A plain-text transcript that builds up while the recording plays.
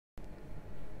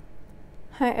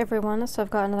Hi everyone, so I've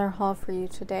got another haul for you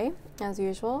today. As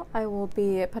usual, I will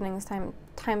be putting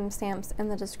timestamps in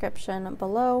the description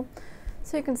below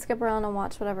so you can skip around and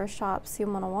watch whatever shops you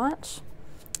want to watch.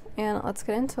 And let's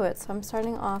get into it. So I'm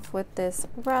starting off with this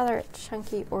rather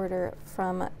chunky order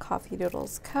from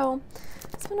CoffeeDoodlesCo.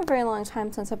 It's been a very long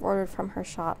time since I've ordered from her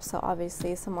shop, so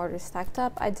obviously some orders stacked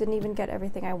up. I didn't even get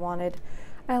everything I wanted.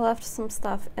 I left some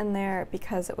stuff in there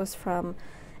because it was from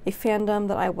a fandom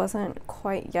that I wasn't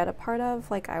quite yet a part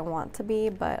of, like I want to be,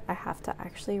 but I have to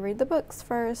actually read the books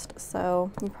first,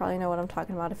 so you probably know what I'm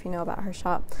talking about if you know about her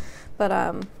shop. But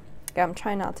yeah, I'm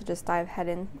trying not to just dive head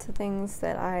into things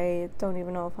that I don't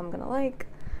even know if I'm gonna like.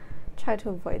 Try to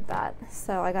avoid that.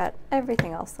 So I got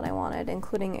everything else that I wanted,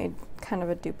 including a kind of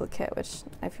a duplicate, which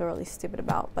I feel really stupid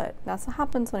about, but that's what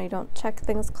happens when you don't check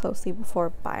things closely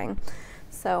before buying.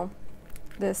 So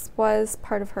this was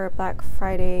part of her Black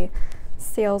Friday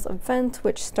sales event,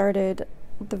 which started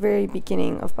the very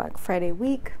beginning of Black Friday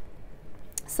week.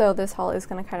 So this haul is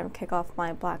going to kind of kick off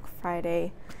my Black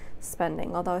Friday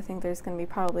spending, although I think there's going to be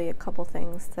probably a couple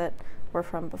things that were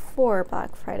from before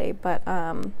Black Friday, but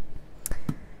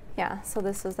yeah, so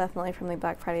this was definitely from the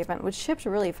Black Friday event, which shipped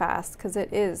really fast because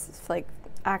it is like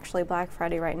actually Black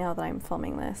Friday right now that I'm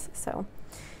filming this. So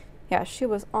yeah, she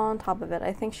was on top of it.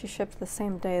 I think she shipped the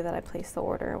same day that I placed the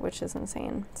order, which is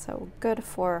insane. So good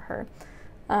for her.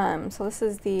 So this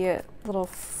is the little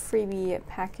freebie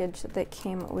package that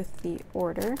came with the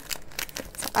order.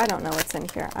 So I don't know what's in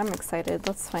here. I'm excited.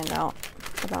 Let's find out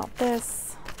about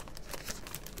this.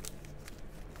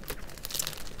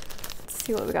 Let's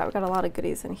see what we got. We got a lot of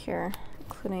goodies in here,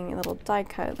 including a little die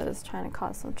cut that is trying to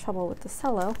cause some trouble with the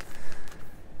cello.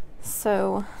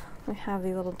 So we have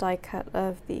the little die cut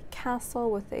of the castle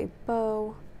with a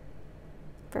bow.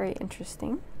 Very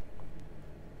interesting.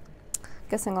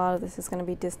 Guessing a lot of this is going to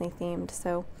be Disney themed.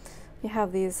 So you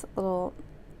have these little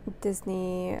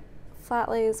Disney flat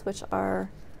lays, which are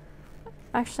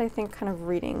actually I think kind of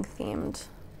reading themed.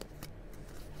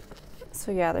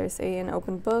 So yeah, there's an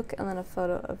open book and then a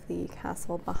photo of the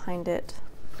castle behind it.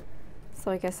 So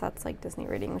I guess that's like Disney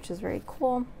reading, which is very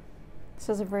cool. This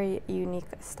is a very unique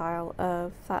style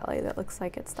of flat lay that looks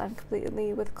like it's done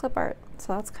completely with clip art,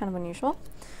 so that's kind of unusual.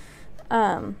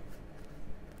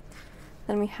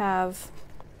 Then we have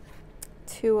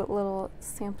two little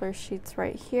sampler sheets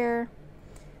right here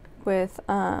with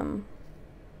very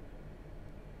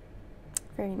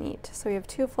neat. So we have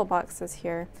two full boxes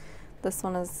here. This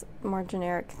one is more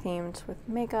generic themed with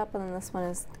makeup, and then this one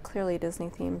is clearly Disney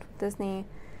themed with Disney.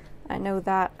 I know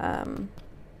that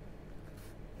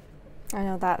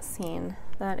scene.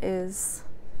 That is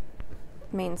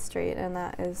Main Street, and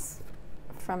that is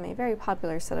from a very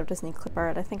popular set of Disney clip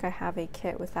art. I think I have a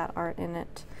kit with that art in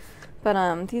it.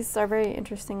 But these are very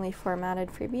interestingly formatted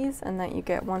freebies, and that you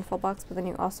get one full box, but then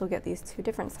you also get these two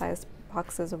different sized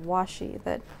boxes of washi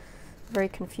that are very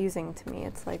confusing to me.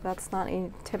 It's like, that's not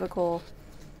a typical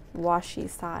washi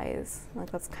size.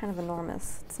 Like, that's kind of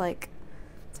enormous. It's like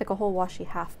a whole washi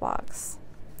half box.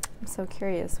 I'm so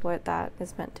curious what that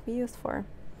is meant to be used for.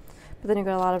 But then you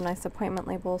got a lot of nice appointment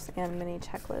labels and mini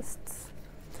checklists.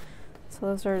 So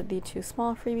those are the two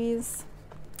small freebies.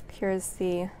 Here's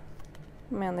the,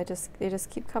 man, they just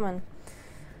keep coming.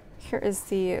 Here is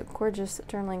the gorgeous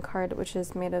journaling card, which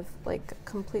is made of like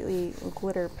completely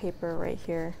glitter paper right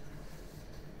here.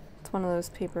 It's one of those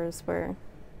papers where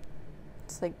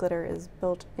it's like glitter is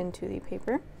built into the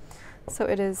paper. So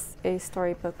it is a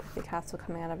storybook with the castle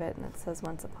coming out of it, and it says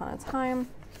Once Upon a Time.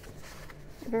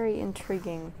 Very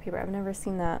intriguing paper. I've never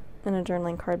seen that in a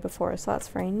journaling card before, so that's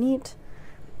very neat.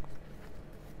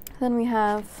 Then we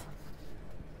have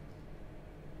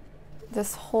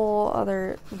this whole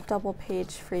other double page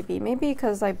freebie. Maybe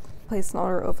because I placed an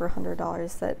order over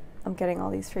 $100 that I'm getting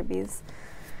all these freebies,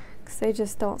 because they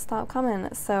just don't stop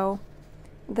coming. So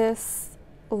this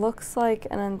looks like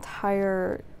an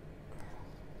entire,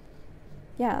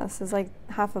 yeah, this is like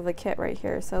half of a kit right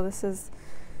here. So this is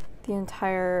the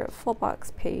entire full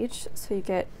box page. So you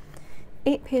get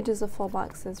 8 pages of full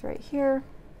boxes right here.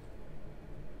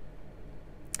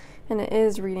 And it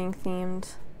is reading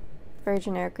themed, very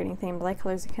generic reading themed. I like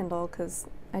colors of Kindle because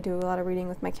I do a lot of reading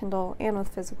with my Kindle and with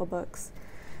physical books.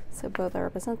 So both are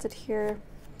represented here.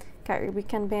 Got your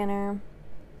weekend banner,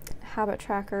 habit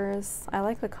trackers. I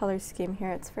like the color scheme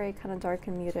here. It's very kind of dark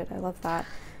and muted. I love that.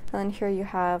 And then here you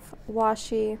have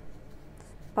washi,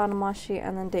 bottom washi,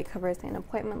 and then date covers and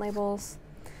appointment labels.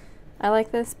 I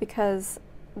like this because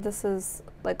this is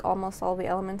like almost all the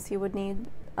elements you would need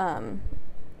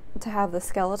to have the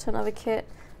skeleton of a kit.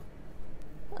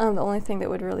 The only thing that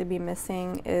would really be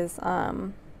missing is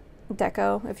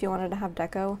deco, if you wanted to have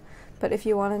deco. But if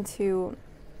you wanted to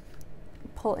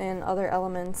pull in other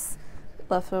elements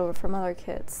left over from other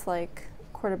kits, like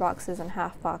quarter boxes and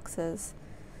half boxes,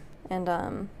 and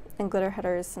glitter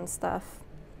headers and stuff.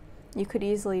 You could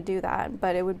easily do that,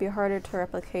 but it would be harder to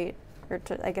replicate, or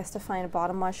to, I guess, to find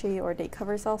bottom washi or date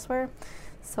covers elsewhere.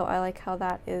 So I like how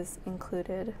that is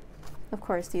included. Of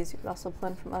course, these you could also pull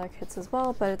in from other kits as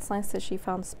well, but it's nice that she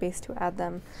found space to add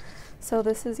them. So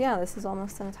this is, yeah, this is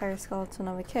almost an entire skeleton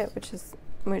of a kit,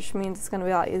 which means it's going to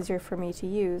be a lot easier for me to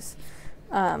use.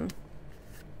 And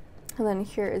then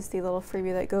here is the little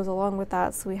freebie that goes along with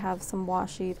that. So we have some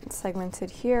washi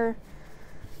segmented here.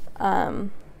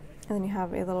 And then you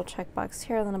have a little checkbox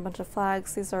here, and then a bunch of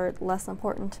flags. These are less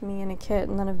important to me in a kit.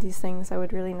 None of these things I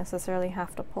would really necessarily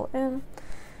have to pull in,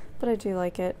 but I do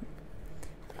like it.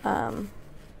 Yeah,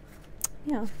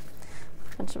 a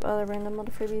bunch of other random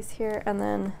little freebies here, and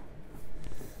then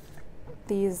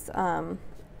these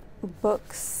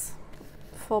books,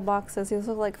 full boxes. These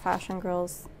look like Fashion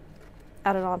Girls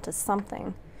added on to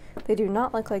something. They do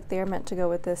not look like they are meant to go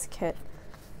with this kit.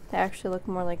 They actually look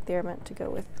more like they are meant to go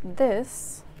with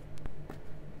this.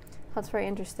 That's very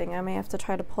interesting. I may have to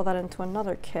try to pull that into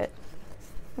another kit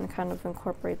and kind of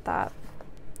incorporate that.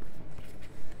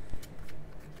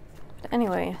 But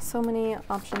anyway, so many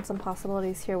options and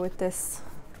possibilities here with this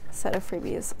set of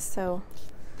freebies. So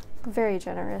very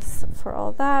generous for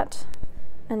all that.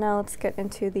 And now let's get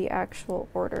into the actual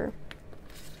order.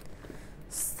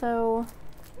 So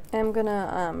I'm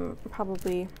gonna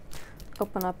probably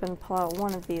open up and pull out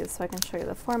one of these so I can show you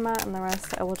the format, and the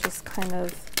rest I will just kind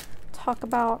of talk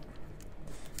about,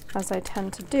 as I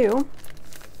tend to do.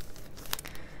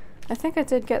 I think I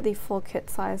did get the full kit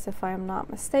size, if I am not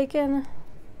mistaken.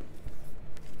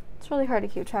 It's really hard to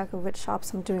keep track of which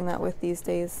shops I'm doing that with these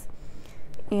days.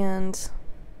 And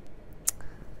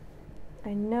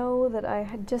I know that I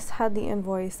had just had the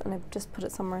invoice and I've just put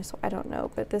it somewhere, so I don't know,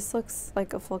 but this looks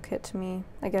like a full kit to me.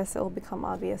 I guess it will become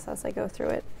obvious as I go through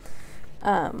it.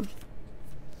 But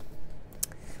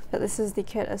this is the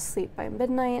kit Asleep by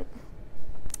Midnight.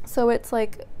 So it's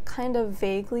like kind of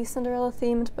vaguely Cinderella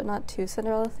themed, but not too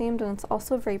Cinderella themed, and it's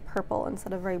also very purple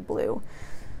instead of very blue.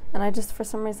 And I just, for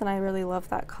some reason, I really love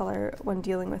that color when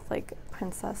dealing with like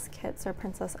princess kits or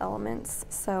princess elements.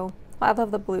 So well, I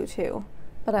love the blue too,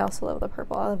 but I also love the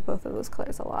purple. I love both of those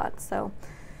colors a lot. So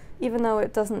even though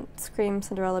it doesn't scream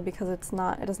Cinderella because it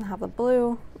doesn't have the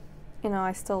blue, you know,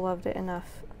 I still loved it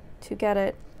enough to get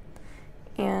it.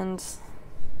 And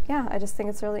yeah, I just think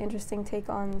it's a really interesting take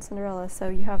on Cinderella. So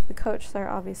you have the coach there,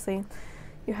 obviously.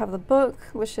 You have the book,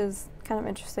 which is kind of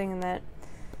interesting in that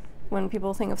when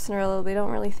people think of Cinderella, they don't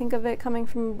really think of it coming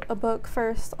from a book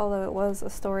first, although it was a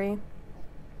story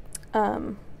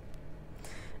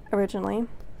originally.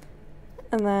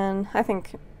 And then I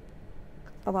think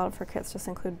a lot of her kits just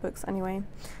include books anyway.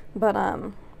 But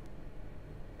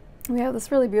we have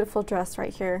this really beautiful dress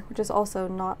right here, which is also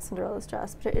not Cinderella's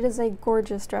dress, but it is a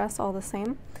gorgeous dress all the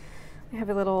same. We have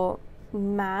a little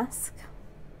mask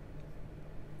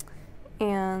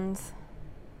and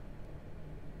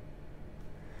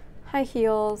high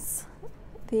heels,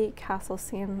 the castle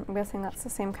scene. I'm guessing that's the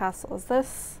same castle as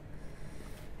this.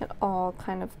 It all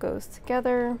kind of goes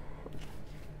together.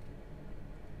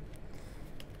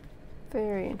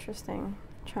 Very interesting.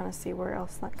 I'm trying to see where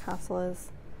else that castle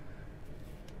is.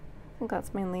 I think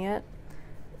that's mainly it.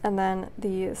 And then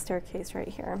the staircase right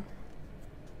here.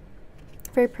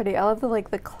 Very pretty. I love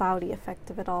the cloudy effect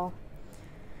of it all.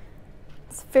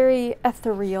 It's very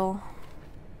ethereal.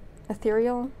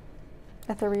 Ethereal?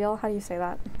 Ethereal? How do you say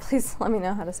that? Please let me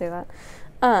know how to say that.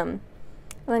 And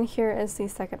then here is the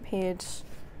second page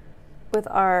with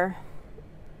our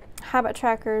habit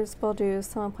trackers, bill dues,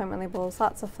 some appointment labels,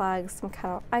 lots of flags, some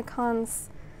cutout icons,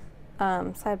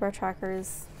 sidebar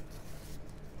trackers,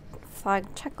 flag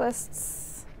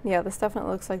checklists. Yeah, this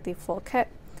definitely looks like the full kit.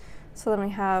 So then we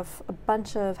have a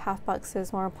bunch of half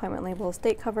boxes, more appointment labels,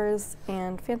 date covers,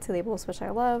 and fancy labels, which I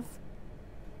love.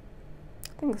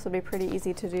 I think this will be pretty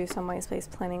easy to do some white space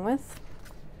planning with.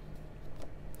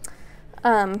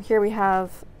 Here we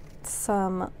have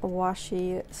some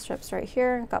washi strips right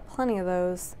here. Got plenty of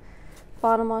those.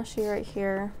 Bottom washi right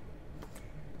here.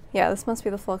 Yeah, this must be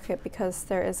the full kit because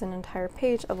there is an entire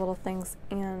page of little things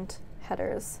and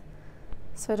headers.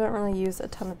 So I don't really use a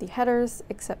ton of the headers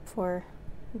except for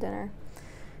dinner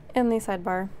and the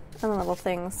sidebar and the little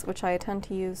things, which I tend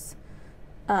to use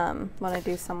when I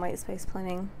do some white space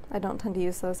planning. I don't tend to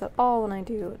use those at all when I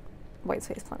do white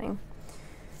space planning.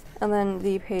 And then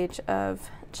the page of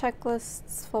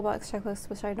checklists, full box checklists,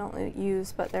 which I don't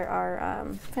use, but there are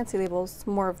fancy labels,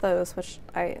 more of those, which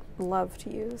I love to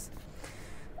use.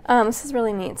 This is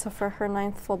really neat. So for her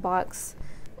 9th full box,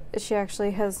 she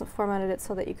actually has formatted it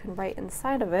so that you can write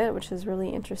inside of it, which is really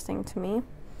interesting to me.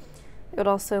 It would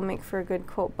also make for a good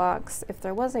quote box if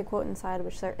there was a quote inside,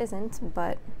 which there isn't,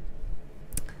 but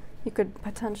you could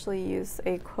potentially use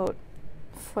a quote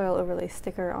foil overlay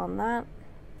sticker on that.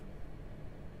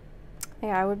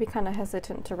 Yeah, I would be kind of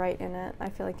hesitant to write in it. I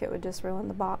feel like it would just ruin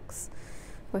the box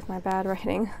with my bad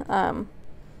writing. Then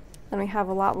we have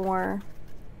a lot more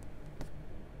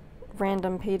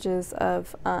random pages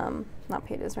of, not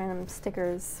pages, random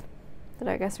stickers that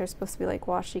I guess are supposed to be like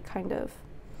washi kind of.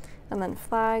 And then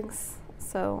flags,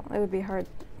 so it would be hard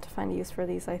to find use for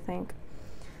these, I think.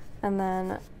 And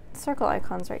then circle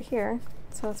icons right here,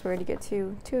 so that's where you get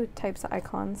two types of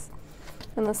icons.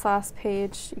 In this last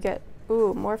page, you get,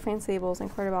 ooh, more fancy labels and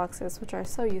quarter boxes, which are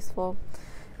so useful.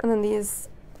 And then these,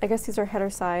 I guess these are header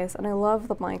size, and I love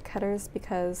the blank headers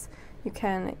because you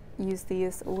can use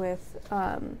these with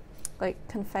like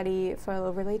confetti foil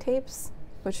overlay tapes,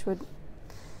 which would,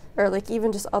 or like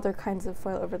even just other kinds of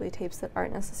foil overlay tapes that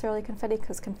aren't necessarily confetti,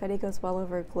 because confetti goes well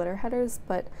over glitter headers,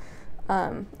 but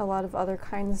a lot of other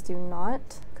kinds do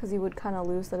not, because you would kind of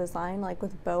lose the design. Like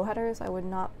with bow headers, I would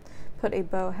not put a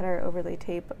bow header overlay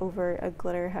tape over a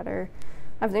glitter header.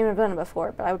 I've even done it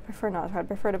before, but I would prefer not to. I'd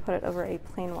prefer to put it over a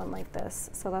plain one like this.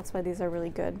 So that's why these are really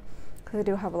good, because I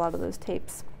do have a lot of those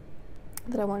tapes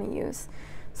that I want to use.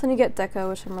 So then you get deco,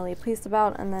 which I'm really pleased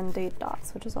about, and then date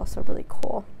dots, which is also really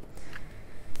cool.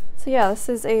 So yeah, this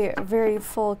is a very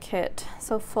full kit.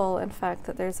 So full, in fact,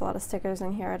 that there's a lot of stickers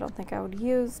in here I don't think I would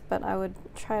use, but I would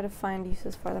try to find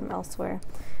uses for them elsewhere.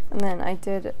 And then I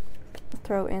did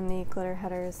throw in the glitter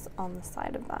headers on the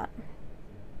side of that.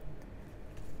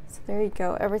 So there you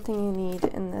go, everything you need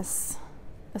in this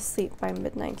Asleep by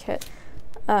Midnight kit.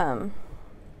 You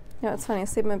know, it's funny,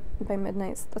 Asleep by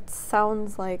Midnight, that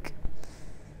sounds like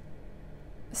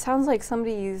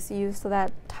somebody used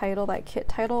that title, that kit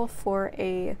title, for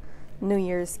a New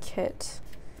Year's kit.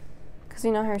 Because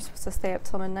you know how you're supposed to stay up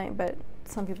till midnight, but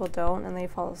some people don't, and they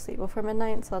fall asleep before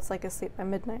midnight, so that's like Asleep by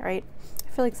Midnight, right?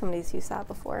 I feel like somebody's used that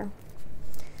before.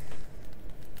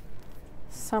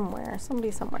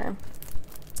 Somebody somewhere.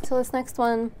 So this next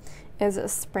one is a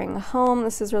Spring Home.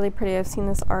 This is really pretty. I've seen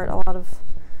this art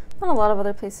not a lot of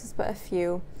other places, but a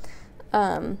few.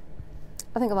 I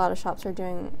think a lot of shops are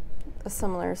doing a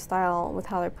similar style with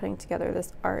how they're putting together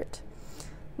this art.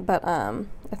 But I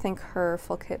think her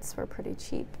full kits were pretty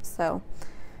cheap, so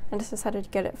I just decided to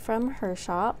get it from her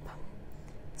shop.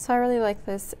 So I really like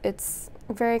this. It's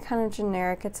very kind of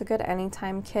generic. It's a good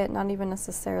anytime kit, not even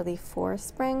necessarily for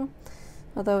spring,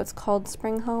 although it's called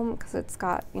Spring Home because it's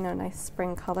got, you know, nice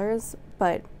spring colors,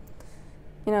 but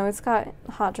you know, it's got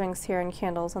hot drinks here and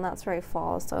candles, and that's very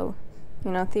fall, so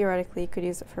you know, theoretically you could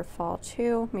use it for fall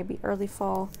too, maybe early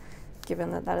fall,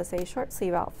 given that that is a short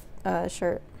sleeve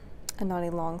shirt and not a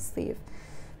long sleeve.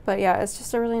 But yeah, it's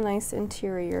just a really nice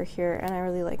interior here, and I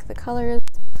really like the colors.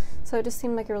 So it just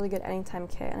seemed like a really good anytime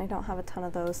kit, and I don't have a ton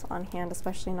of those on hand,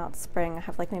 especially not spring. I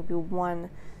have like maybe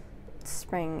one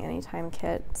spring anytime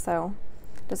kit, so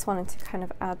just wanted to kind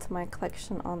of add to my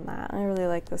collection on that. And I really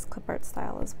like this clip art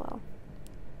style as well.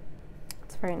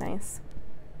 It's very nice.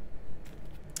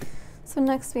 So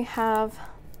next we have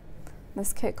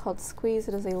this kit called Squeeze.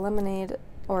 It is a lemonade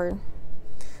or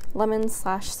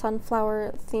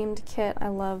lemon/sunflower themed kit. I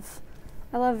love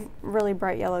really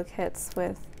bright yellow kits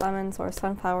with lemons or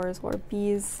sunflowers or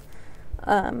bees.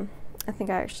 I think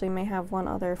I actually may have one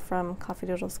other from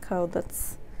CoffeeDoodlesCo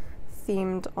that's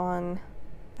themed on,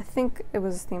 I think it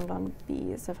was themed on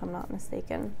bees if I'm not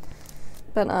mistaken.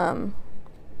 But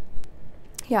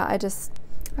yeah, I just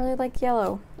really like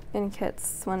yellow in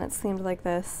kits when it's themed like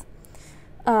this.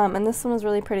 And this one was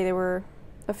really pretty. There were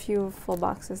a few full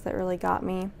boxes that really got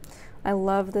me. I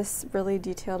love this really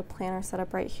detailed planner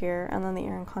setup right here, and then the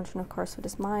Erin Condren, of course, which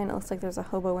is mine. It looks like there's a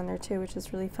hobo in there too, which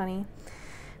is really funny.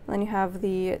 And then you have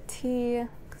the tea,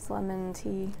 because lemon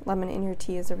in your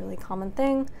tea is a really common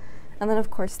thing. And then of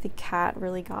course the cat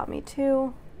really got me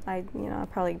too. I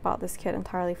probably bought this kit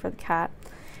entirely for the cat.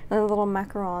 And the little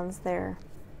macarons there.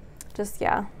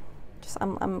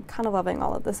 I'm kind of loving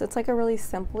all of this. It's like a really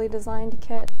simply designed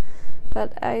kit,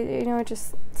 but it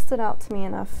just stood out to me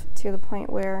enough to the point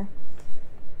where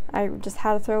I just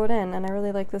had to throw it in, and I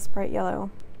really like this bright yellow.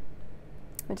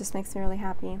 It just makes me really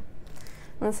happy.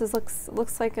 And this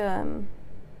looks like is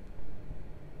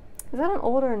that an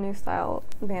old or a new style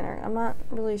banner? I'm not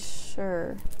really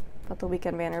sure about the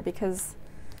weekend banner, because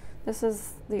this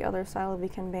is the other style of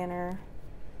weekend banner.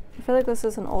 I feel like this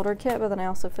is an older kit, but then I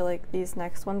also feel like these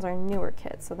next ones are newer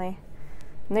kits, so they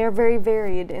are very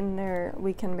varied in their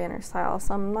weekend banner style,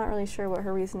 so I'm not really sure what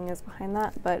her reasoning is behind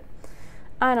that, but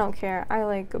I don't care. I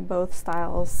like both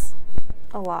styles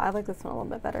a lot. I like this one a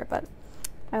little bit better, but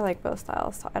I like both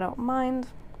styles, so I don't mind.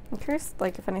 I'm curious,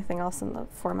 like, if anything else in the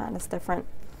format is different.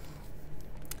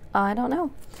 I don't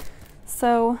know.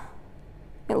 So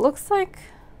it looks like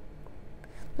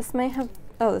this may have,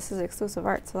 oh, this is exclusive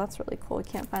art, so that's really cool. You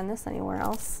can't find this anywhere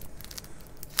else.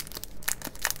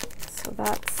 So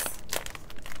that's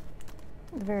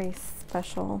very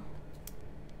special.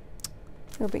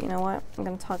 Oh, but you know what? I'm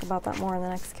going to talk about that more in the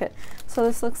next kit. So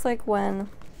this looks like when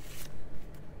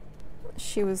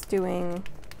she was doing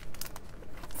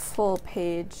full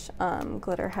page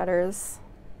glitter headers,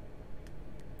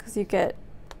 because you get,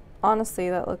 honestly,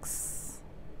 that looks,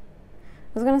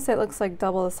 I was going to say it looks like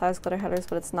double the size glitter headers,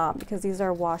 but it's not, because these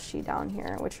are washi down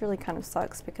here, which really kind of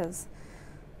sucks because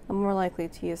I'm more likely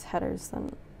to use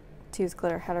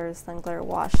glitter headers than glitter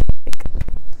washi. Like,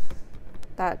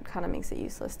 that kind of makes it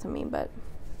useless to me, but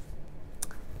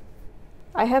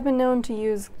I have been known to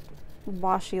use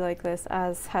washi like this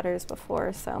as headers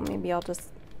before, so maybe I'll just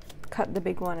cut the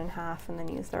big one in half and then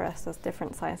use the rest as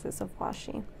different sizes of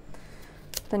washi.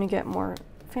 Then you get more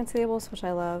fancy labels, which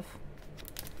I love.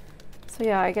 So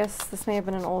yeah, I guess this may have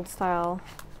been an old style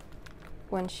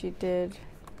when she did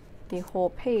the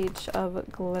whole page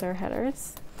of glitter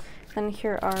headers. And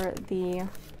here are the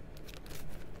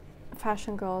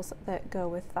fashion girls that go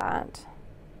with that.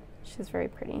 She's very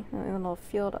pretty. A little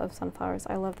field of sunflowers.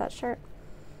 I love that shirt.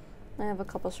 I have a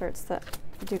couple shirts that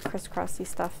do crisscrossy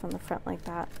stuff on the front like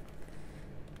that.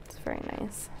 It's very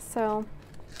nice. So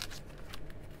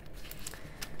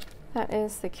that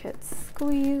is the kit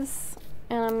squeeze.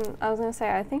 And I was going to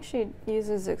say, I think she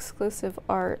uses exclusive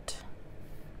art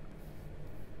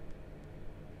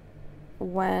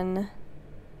when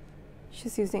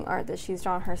she's using art that she's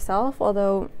drawn herself,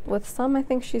 although with some I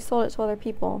think she sold it to other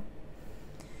people.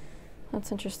 That's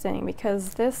interesting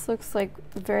because this looks like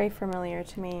very familiar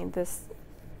to me, this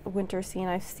winter scene.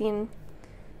 I've seen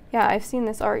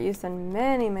this art used in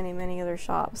many other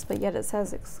shops, but yet it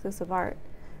says exclusive art.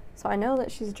 So I know that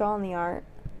she's drawn the art,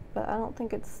 but I don't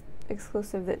think it's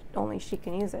exclusive that only she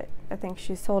can use it. I think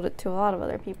she sold it to a lot of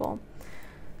other people.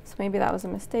 So maybe that was a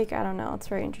mistake, I don't know. It's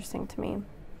very interesting to me.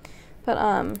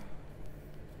 But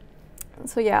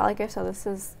so yeah, like I said, this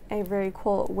is a very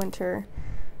cool winter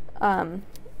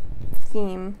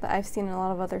theme that I've seen in a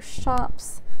lot of other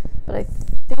shops, but I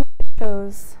think I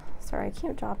chose, sorry, I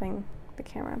keep dropping the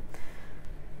camera.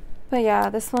 But yeah,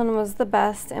 this one was the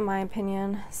best in my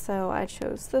opinion, so I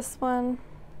chose this one.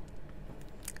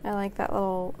 I like that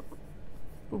little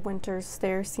winter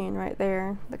stair scene right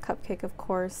there, the cupcake of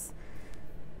course,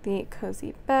 the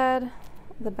cozy bed,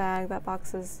 the bag, that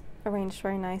box is arranged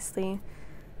very nicely.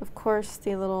 Of course,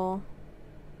 the little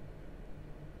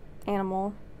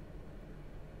animal.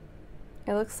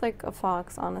 It looks like a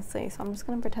fox, honestly, so I'm just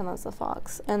going to pretend that's a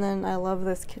fox. And then I love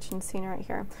this kitchen scene right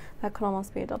here. That could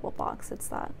almost be a double box. It's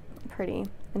that pretty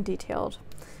and detailed.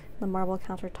 The marble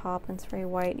countertop, and it's very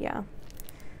white, yeah.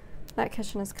 That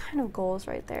kitchen is kind of goals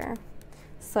right there.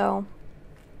 So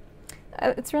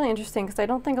it's really interesting because I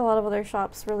don't think a lot of other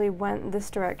shops really went this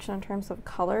direction in terms of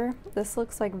color. This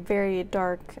looks like very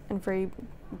dark and very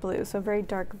blue, so very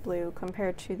dark blue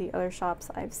compared to the other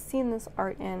shops I've seen this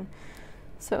art in.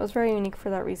 So it was very unique for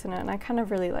that reason, and I kind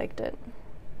of really liked it.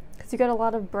 Because you get a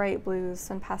lot of bright blues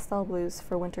and pastel blues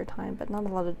for winter time, but not a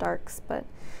lot of darks, but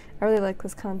I really like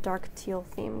this kind of dark teal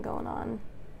theme going on.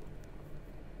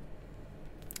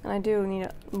 And I do need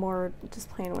more just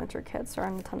plain winter kits. There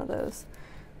aren't a ton of those.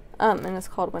 And it's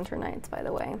called Winter Nights, by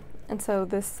the way. And so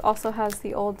this also has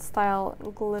the old style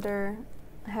glitter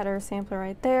header sampler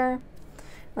right there. And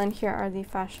then here are the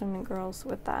fashion girls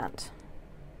with that.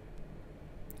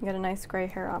 You get a nice gray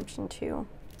hair option too,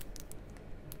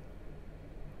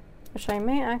 which I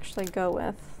may actually go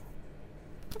with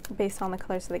based on the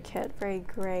colors of the kit. Very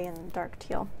gray and dark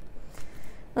teal.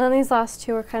 And then these last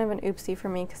two are kind of an oopsie for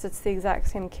me because it's the exact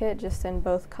same kit, just in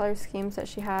both color schemes that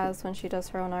she has. When she does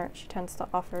her own art, she tends to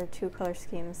offer 2 color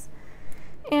schemes.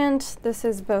 And this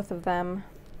is both of them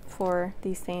for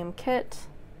the same kit.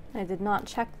 I did not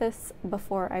check this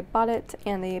before I bought it,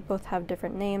 and they both have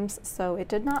different names, so it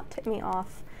did not tip me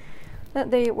off that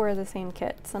they were the same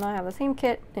kit. So now I have the same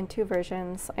kit in 2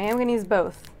 versions. I am going to use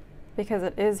both because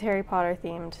it is Harry Potter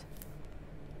themed,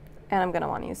 and I'm going to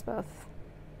want to use both.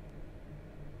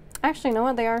 Actually, you know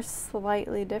what? They are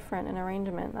slightly different in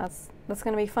arrangement. That's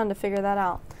going to be fun to figure that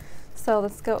out. So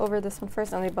let's go over this one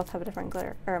first, and they both have different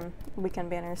glitter weekend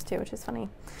banners too, which is funny.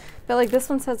 But like this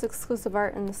one says exclusive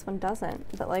art and this one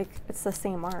doesn't, but like it's the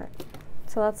same art.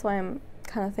 So that's why I'm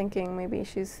kind of thinking maybe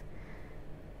she's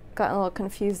gotten a little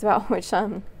confused about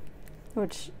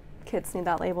which kits need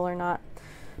that label or not.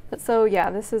 But so yeah,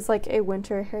 this is like a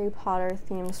winter Harry Potter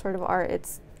themed sort of art.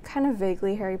 It's kind of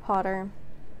vaguely Harry Potter.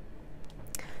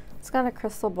 It's got a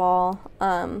crystal ball,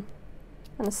 and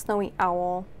a snowy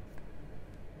owl,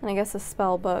 and I guess a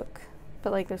spell book,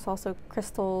 but like there's also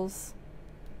crystals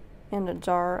and a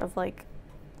jar of like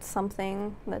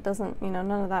something that doesn't, you know,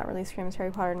 none of that really screams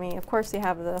Harry Potter to me. Of course you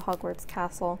have the Hogwarts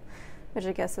castle, which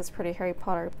I guess is pretty Harry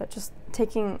Potter, but just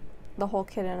taking the whole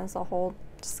kit in as a whole,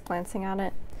 just glancing at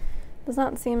it, does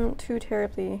not seem too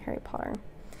terribly Harry Potter.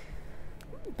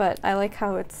 But I like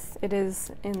how it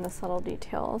is in the subtle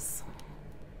details.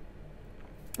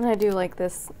 And I do like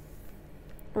this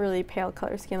really pale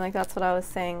color scheme. Like that's what I was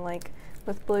saying, like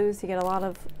with blues you get a lot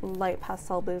of light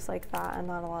pastel blues like that and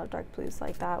not a lot of dark blues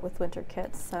like that with winter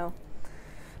kits. So,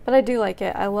 but I do like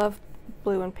it. I love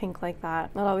blue and pink like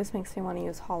that. It always makes me want to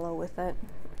use holo with it.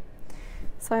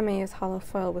 So I may use holo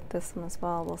foil with this one as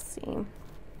well, we'll see.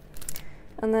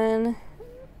 And then,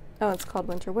 oh, it's called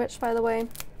Winter Witch, by the way.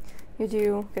 You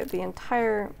do get the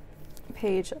entire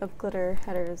page of glitter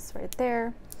headers right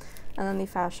there, and then the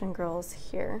fashion girls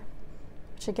here,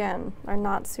 which again are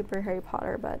not super Harry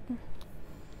Potter, but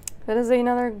that is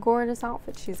another gorgeous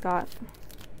outfit she's got.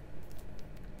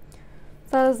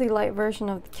 So that is the light version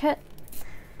of the kit.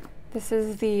 This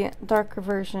is the darker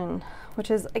version,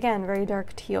 which is again very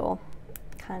dark teal,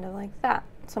 kind of like that.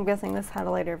 So I'm guessing this had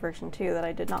a lighter version too that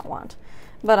I did not want.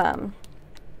 But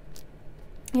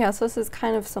yeah, so this is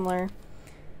kind of similar,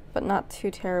 but not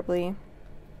too terribly.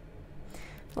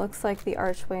 Looks like the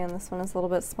archway in this one is a little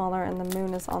bit smaller and the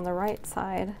moon is on the right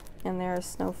side, and there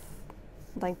are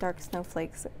like dark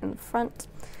snowflakes in front,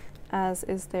 as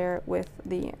is there with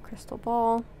the crystal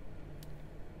ball.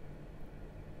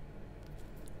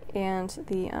 And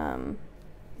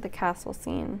the castle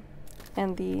scene,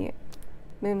 and the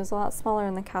moon is a lot smaller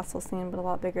in the castle scene but a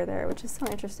lot bigger there, which is so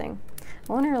interesting.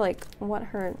 I wonder like what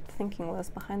her thinking was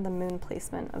behind the moon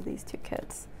placement of these two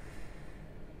kits,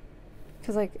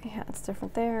 because like yeah, it's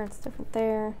different there, it's different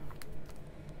there.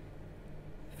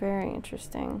 Very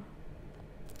interesting.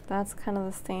 That's kind of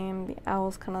the same. The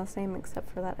owl's kind of the same except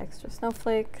for that extra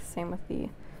snowflake. Same with the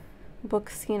book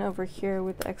scene over here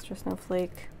with the extra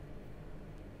snowflake.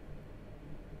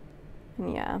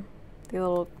 And yeah, the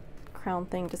little crown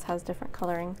thing just has different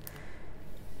coloring.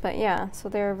 But yeah, so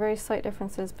there are very slight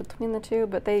differences between the two,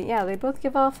 but they both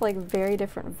give off like very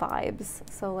different vibes.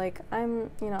 So like I'm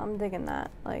digging that.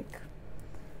 Like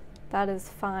that is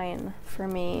fine for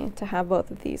me to have both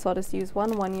of these. So I'll just use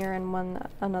one year and one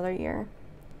another year.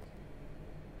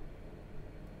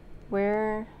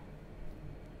 Where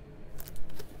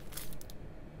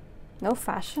no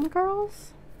fashion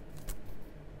girls?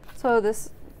 So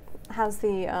this has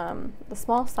the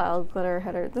small style glitter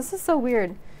header. This is so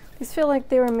weird. These feel like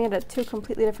they were made at two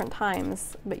completely different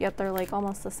times, but yet they're like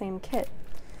almost the same kit.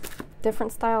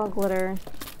 Different style glitter.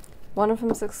 One of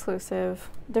them is exclusive.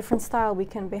 Different style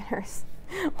weekend banners.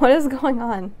 What is going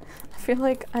on? I feel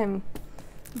like I'm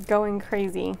going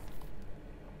crazy.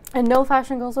 And no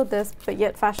fashion goes with this, but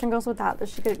yet fashion goes with that. That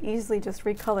she could have easily just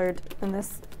recolored in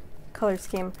this color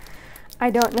scheme. I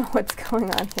don't know what's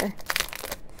going on here.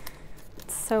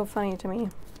 It's so funny to me.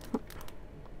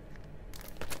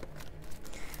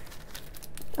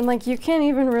 And like you can't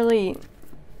even really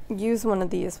use one of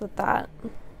these with that.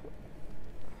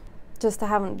 Just to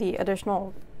have the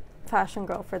additional fashion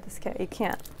girl for this kit. You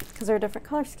can't, because they're a different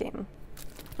color scheme.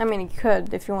 I mean, you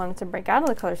could if you wanted to break out of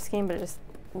the color scheme, but it just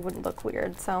wouldn't look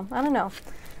weird. So I don't know.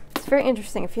 It's very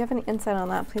interesting. If you have any insight on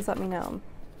that, please let me know,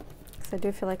 because I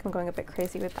do feel like I'm going a bit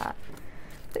crazy with that.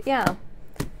 But yeah,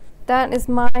 that is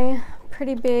my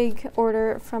pretty big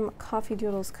order from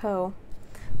CoffeeDoodlesCo.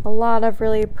 A lot of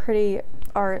really pretty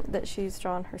art that she's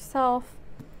drawn herself,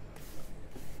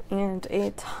 and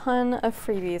a ton of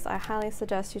freebies. I highly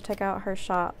suggest you check out her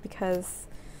shop, because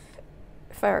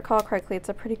if I recall correctly, it's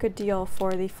a pretty good deal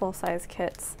for the full-size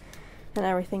kits and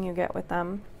everything you get with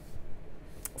them.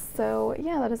 So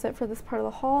yeah, that is it for this part of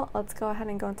the haul. Let's go ahead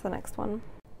and go into the next one.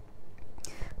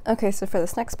 Okay, so for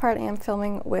this next part, I am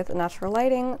filming with natural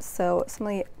lighting, so some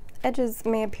of the edges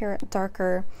may appear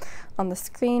darker on the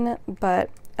screen, but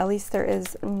at least there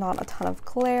is not a ton of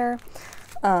glare,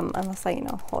 unless I,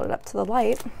 hold it up to the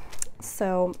light.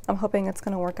 So I'm hoping it's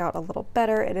going to work out a little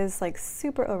better. It is like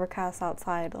super overcast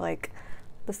outside, like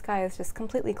the sky is just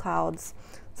completely clouds,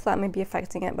 so that may be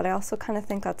affecting it, but I also kind of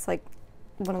think that's like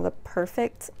one of the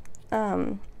perfect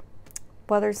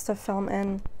weathers to film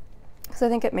in, because I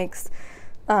think it makes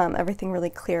everything really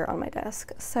clear on my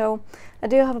desk. So I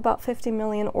do have about 50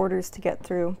 million orders to get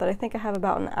through, but I think I have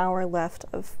about an hour left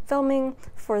of filming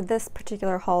for this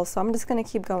particular haul, so I'm just going to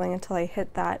keep going until I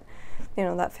hit that,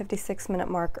 that 56-minute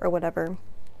mark or whatever.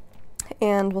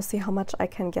 and we'll see how much I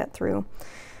can get through.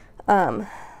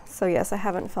 So yes, I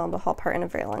haven't filmed a haul part in a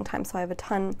very long time, so I have a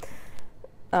ton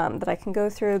that I can go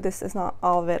through. This is not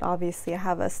all of it, obviously. I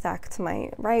have a stack to my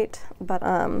right, but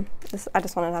I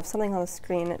just wanted to have something on the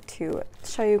screen to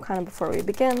show you kind of before we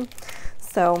begin.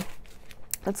 So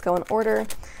let's go in order.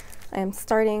 I am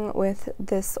starting with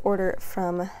this order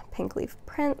from Pink Leaf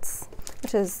Prints,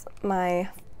 which is my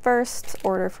first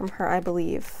order from her, I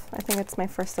believe. I think it's my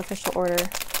first official order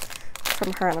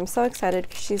from her, and I'm so excited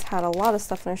because she's had a lot of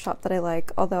stuff in her shop that I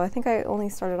like, although I think I only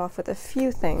started off with a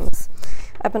few things.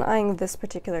 I've been eyeing this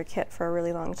particular kit for a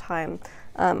really long time.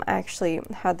 I actually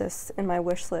had this in my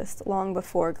wish list long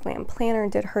before Glam Planner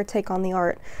did her take on the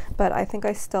art, but I think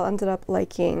I still ended up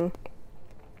liking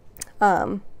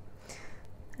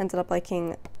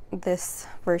this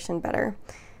version better.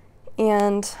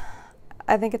 And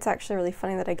I think it's actually really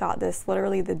funny that I got this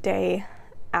literally the day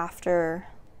after,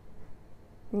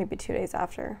 maybe 2 days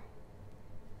after.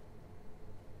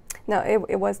 No,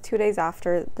 it was 2 days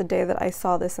after the day that I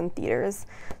saw this in theaters.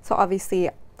 So obviously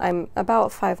I'm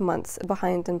about 5 months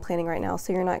behind in planning right now,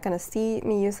 so you're not going to see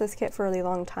me use this kit for a really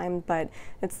long time, but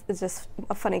it's just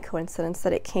a funny coincidence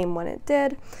that it came when it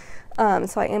did.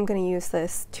 So I am going to use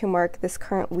this to mark this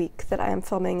current week that I am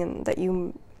filming, and that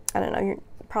you, I don't know, you're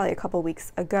probably a couple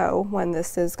weeks ago when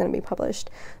this is going to be published,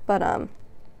 but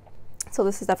so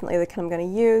this is definitely the kit I'm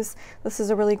going to use. This is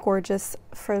a really gorgeous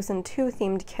Frozen 2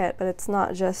 themed kit, but it's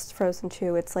not just Frozen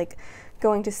 2, it's like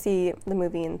going to see the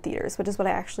movie in theaters, which is what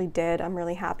I actually did. I'm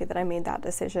really happy that I made that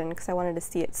decision because I wanted to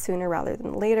see it sooner rather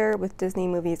than later. With Disney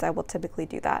movies, I will typically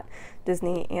do that.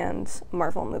 Disney and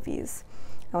Marvel movies,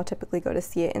 I will typically go to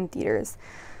see it in theaters.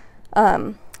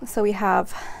 So we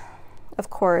have, of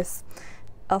course,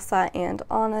 Elsa and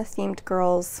Anna themed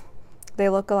girls. They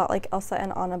look a lot like Elsa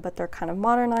and Anna, but they're kind of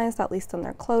modernized, at least in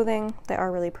their clothing. They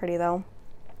are really pretty though.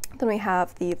 Then we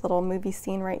have the little movie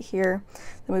scene right here,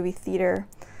 the movie theater.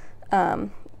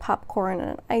 Popcorn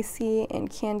and an icy and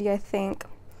candy, I think.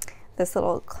 This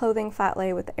little clothing flat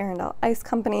lay with the Arendelle Ice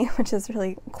Company, which is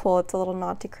really cool. It's a little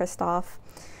nod to Kristoff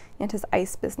and his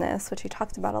ice business, which he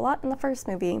talked about a lot in the first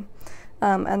movie.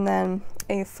 And then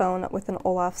a phone with an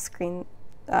Olaf screen,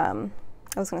 I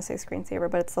was going to say screensaver,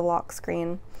 but it's the lock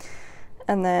screen.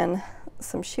 And then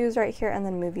some shoes right here, and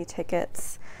then movie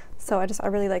tickets. So I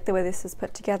really like the way this is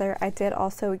put together. I did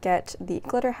also get the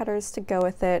glitter headers to go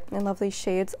with it in lovely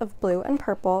shades of blue and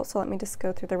purple. So let me just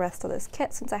go through the rest of this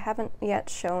kit since I haven't yet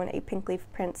shown a Pink Leaf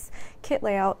Prints kit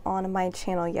layout on my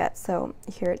channel yet. So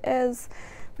here it is.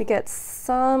 We get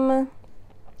some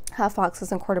half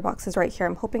boxes and quarter boxes right here.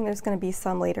 I'm hoping there's going to be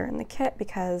some later in the kit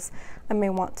because I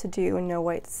may want to do no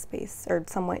white space or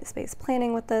some white space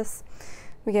planning with this.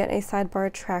 We get a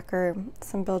sidebar tracker,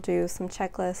 some bill-do, some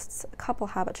checklists, a couple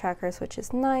habit trackers, which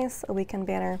is nice, a weekend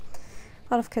banner.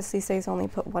 A lot of kits these days only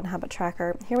put one habit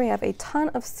tracker. Here we have a ton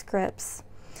of scripts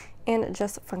and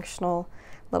just functional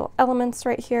little elements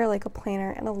right here, like a planner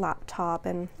and a laptop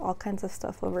and all kinds of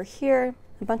stuff over here.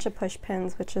 A bunch of push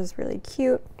pins, which is really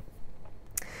cute.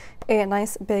 A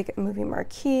nice big movie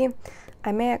marquee.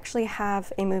 I may actually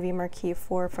have a movie marquee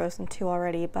for Frozen 2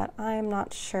 already, but I'm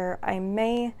not sure. I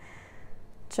may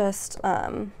just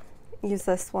use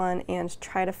this one and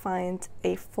try to find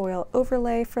a foil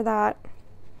overlay for that.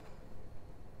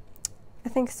 I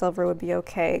think silver would be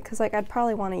okay because like I'd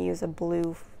probably want to use a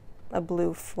blue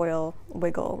foil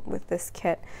wiggle with this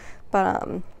kit, but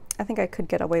I think I could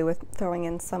get away with throwing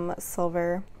in some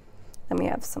silver. Then we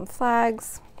have some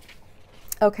flags.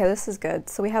 Okay, this is good.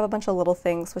 So we have a bunch of little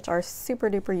things which are super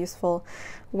duper useful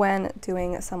when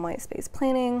doing some white space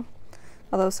planning.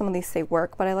 Although some of these say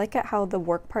work, but I like it how the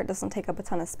work part doesn't take up a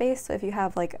ton of space. So if you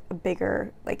have like a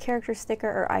bigger like character sticker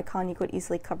or icon, you could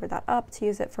easily cover that up to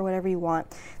use it for whatever you want.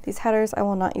 These headers I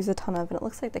will not use a ton of, and it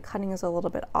looks like the cutting is a little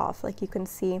bit off. Like you can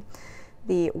see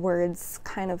the words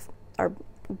kind of are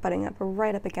butting up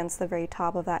right up against the very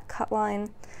top of that cut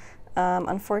line.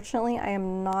 Unfortunately, I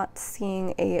am not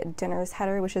seeing a dinners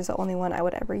header, which is the only one I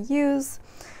would ever use,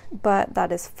 but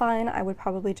that is fine. I would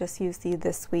probably just use the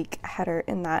this week header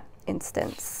in that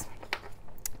instance.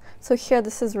 So here,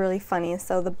 this is really funny.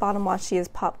 So the bottom washi is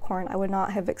popcorn. I would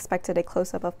not have expected a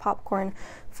close-up of popcorn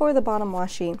for the bottom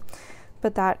washi,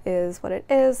 but that is what it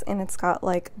is, and it's got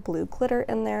like blue glitter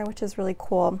in there, which is really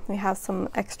cool. We have some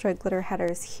extra glitter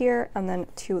headers here, and then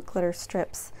 2 glitter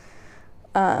strips.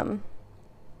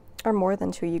 Or more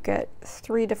than 2, you get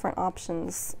 3 different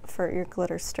options for your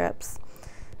glitter strips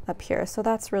up here. So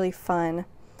that's really fun.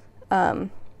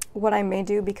 What I may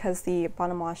do, because the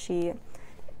bottom washi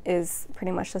is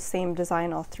pretty much the same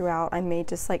design all throughout. I may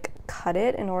just like cut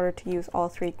it in order to use all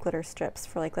 3 glitter strips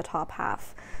for like the top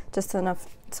half, just enough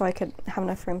so I could have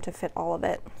enough room to fit all of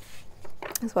it,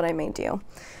 is what I may do.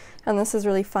 And this is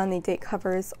really fun. The date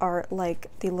covers are like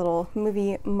the little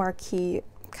movie marquee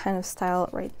kind of style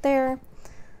right there.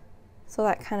 So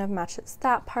that kind of matches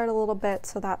that part a little bit,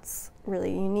 so that's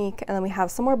really unique. And then we have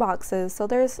some more boxes, so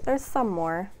there's some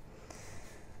more.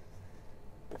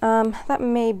 That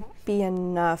may be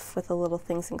enough with the little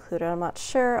things included, I'm not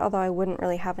sure, although I wouldn't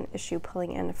really have an issue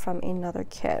pulling in from another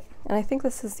kit. And I think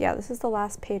this is, yeah, this is the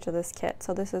last page of this kit,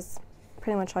 so this is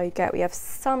pretty much all you get. We have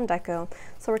some deco,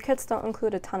 so our kits don't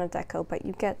include a ton of deco, but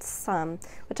you get some,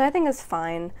 which I think is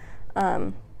fine.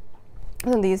 And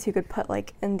these you could put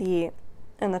like in the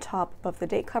top above the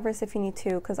date covers if you need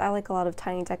to, because I like a lot of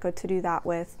tiny deco to do that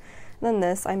with. And then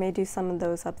this, I may do some of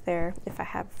those up there if I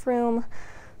have room.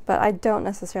 But I don't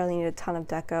necessarily need a ton of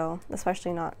deco,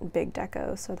 especially not big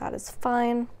deco, so that is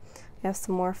fine. We have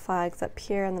some more flags up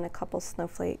here and then a couple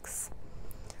snowflakes.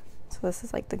 So this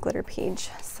is like the glitter page.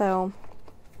 So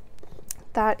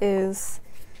that is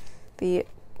the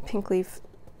Pink Leaf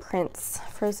Prince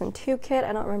Frozen 2 kit.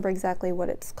 I don't remember exactly what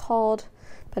it's called,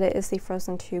 but it is the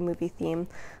Frozen 2 movie theme.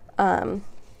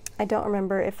 I don't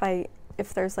remember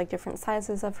if there's like different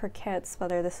sizes of her kits,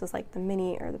 whether this is like the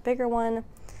mini or the bigger one.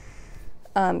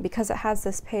 Because it has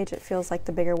this page, it feels like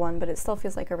the bigger one, but it still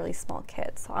feels like a really small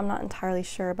kit, so I'm not entirely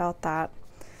sure about that.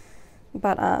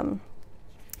 But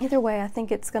either way, I think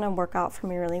it's going to work out for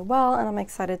me really well, and I'm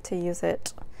excited to use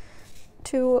it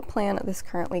to plan this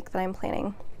current week that I'm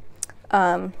planning.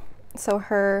 So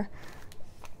her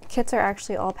kits are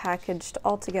actually all packaged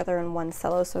all together in one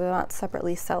cello, so they're not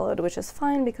separately celloed, which is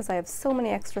fine because I have so many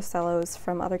extra cellos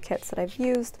from other kits that I've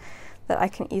used that I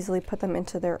can easily put them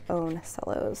into their own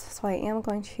cellos. So I am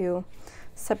going to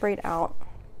separate out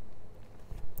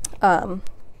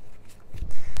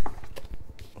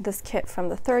this kit from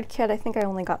the 3rd kit. I think I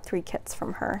only got 3 kits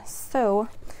from her. So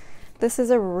this is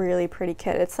a really pretty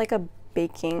kit. It's like a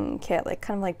baking kit, like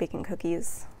kind of like baking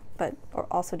cookies, but or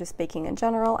also just baking in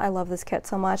general. I love this kit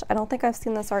so much. I don't think I've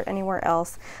seen this art anywhere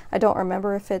else. I don't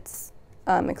remember if it's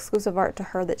exclusive art to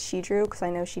her that she drew, because I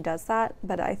know she does that,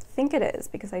 but I think it is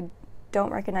because I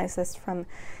don't recognize this from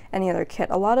any other kit.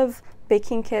 A lot of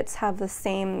baking kits have the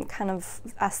same kind of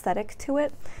aesthetic to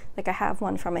it. Like I have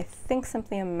one from, I think,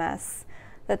 Simply a Mess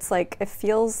that's like, it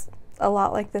feels a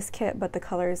lot like this kit, but the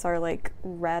colors are like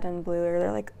red and blue,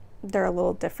 or they're a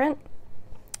little different.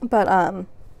 But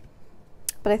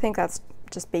I think that's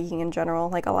just baking in general.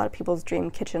 Like a lot of people's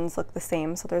dream kitchens look the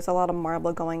same, so there's a lot of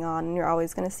marble going on, and you're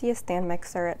always going to see a stand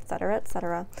mixer, etc.,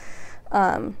 etc.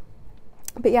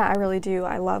 But yeah, I really do.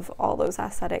 I love all those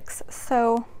aesthetics.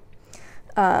 So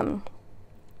I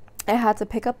had to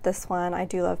pick up this one. I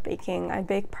do love baking. I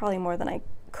bake probably more than I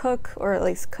cook, or at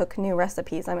least cook new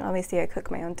recipes. I mean, obviously I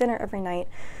cook my own dinner every night,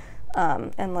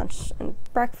 and lunch and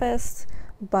breakfast,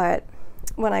 but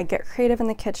when I get creative in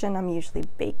the kitchen, I'm usually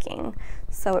baking.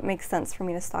 So it makes sense for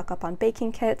me to stock up on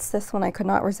baking kits. This one I could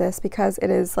not resist because it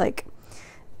is like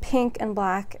pink and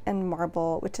black and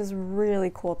marble, which is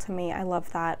really cool to me. I love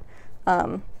that.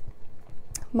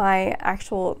 My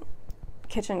actual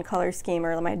kitchen color scheme,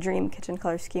 or my dream kitchen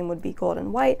color scheme, would be gold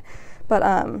and white, but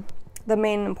the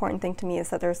main important thing to me is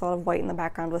that there's a lot of white in the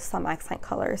background with some accent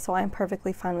color, so I'm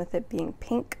perfectly fine with it being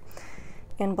pink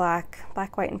and black.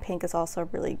 Black, white, and pink is also a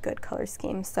really good color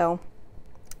scheme, so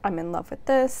I'm in love with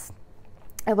this.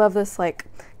 I love this like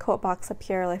quote box up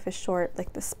here, life is short,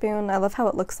 like the spoon. I love how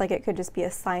it looks like it could just be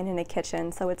a sign in a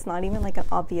kitchen, so it's not even like an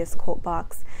obvious quote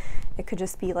box. It could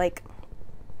just be like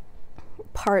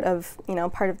part of,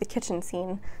 part of the kitchen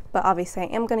scene, but obviously I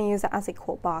am going to use it as a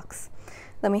quote box.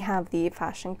 Then we have the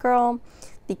Fashion Girl,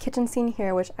 the kitchen scene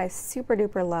here, which I super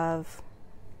duper love.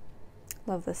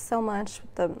 Love this so much,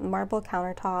 with the marble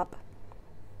countertop,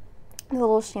 the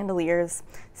little chandeliers,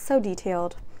 so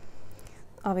detailed.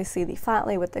 Obviously the flat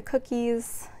lay with the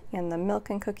cookies, and the milk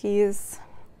and cookies,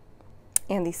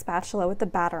 and the spatula with the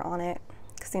batter on it,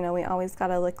 because we always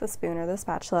gotta lick the spoon or the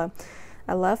spatula.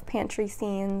 I love pantry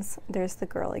scenes. There's the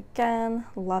girl again,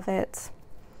 love it.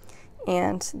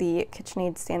 And the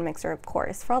KitchenAid stand mixer, of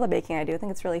course. For all the baking I do, I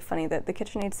think it's really funny that the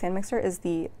KitchenAid stand mixer is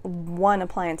the one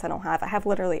appliance I don't have. I have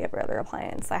literally every other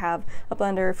appliance. I have a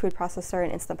blender, food processor,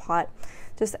 an Instant Pot,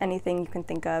 just anything you can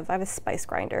think of. I have a spice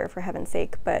grinder, for heaven's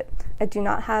sake, but I do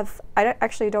not have,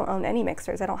 actually don't own any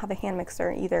mixers. I don't have a hand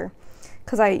mixer either,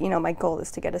 because my goal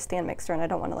is to get a stand mixer, and I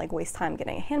don't want to like waste time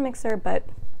getting a hand mixer, but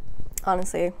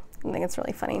honestly, I think it's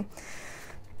really funny.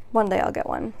 One day I'll get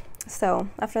one. So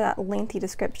after that lengthy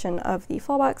description of the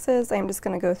full boxes, I'm just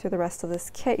going to go through the rest of this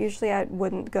kit. Usually I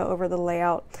wouldn't go over the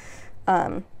layout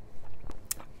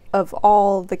of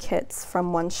all the kits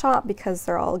from one shop because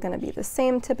they're all going to be the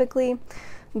same typically,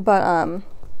 but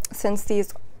since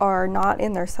these are not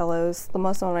in their cellos, the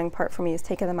most annoying part for me is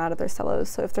taking them out of their cellos.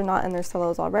 So if they're not in their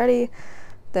cellos already,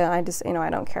 then I just, I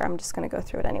don't care. I'm just going to go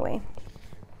through it anyway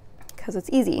because it's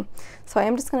easy. So I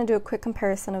am just going to do a quick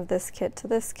comparison of this kit to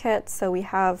this kit. So we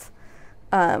have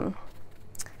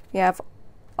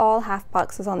all half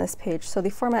boxes on this page. So the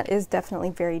format is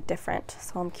definitely very different.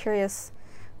 So I'm curious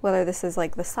whether this is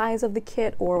like the size of the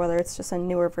kit or whether it's just a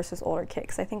newer versus older kit,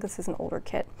 because I think this is an older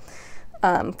kit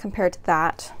compared to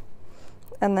that.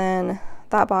 And then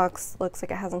that box looks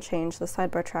like it hasn't changed. The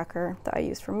sidebar tracker that I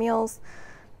use for meals.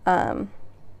 Habit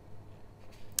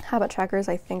trackers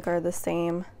I think are the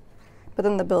same, but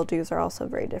then the bill dues are also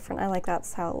very different. I like that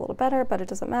style a little better, but it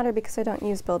doesn't matter because I don't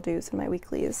use bill dues in my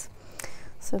weeklies.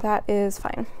 So that is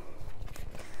fine.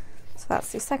 So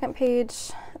that's the second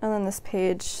page, and then this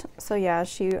page. So yeah,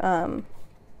 she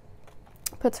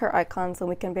puts her icons and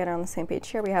we can be on the same page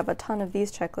here. We have a ton of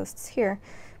these checklists here,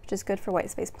 which is good for white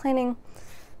space planning.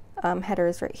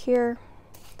 Headers right here,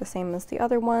 the same as the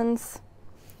other ones.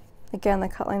 Again, the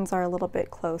cut lines are a little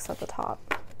bit close at the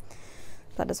top.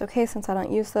 That is okay since I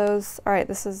don't use those. All right,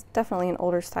 this is definitely an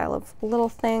older style of little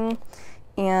thing,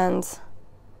 and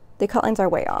the cut lines are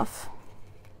way off.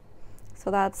 So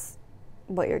that's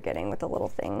what you're getting with the little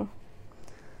thing.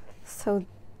 So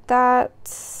that,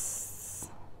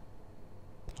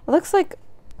 it looks like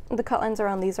the cut lines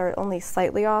around these are only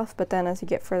slightly off, but then as you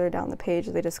get further down the page,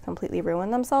 they just completely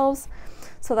ruin themselves.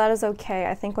 So that is okay.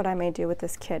 I think what I may do with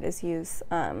this kit is use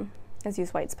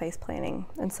white space planning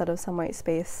instead of some white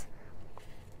space,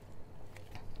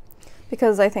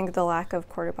 because I think the lack of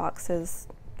quarter boxes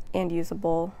and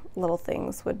usable little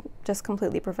things would just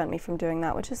completely prevent me from doing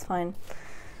that, which is fine.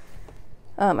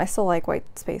 I still like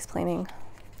white space planning,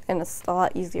 and it's a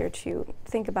lot easier to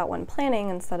think about when planning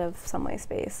instead of some white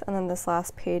space. And then this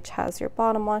last page has your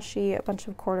bottom washi, a bunch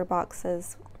of quarter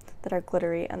boxes that are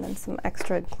glittery, and then some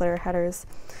extra glitter headers.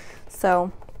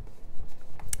 So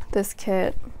this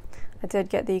kit, I did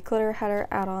get the glitter header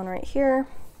add-on right here,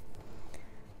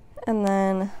 and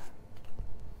then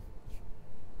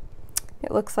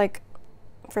it looks like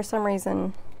for some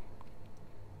reason,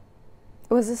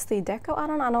 was this the deco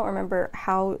add-on? I don't remember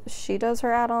how she does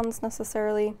her add-ons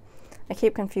necessarily. I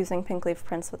keep confusing pink leaf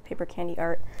prints with paper candy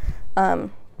art. But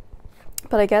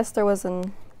I guess there was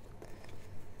an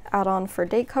add-on for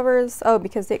date covers. Oh,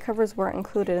 because date covers weren't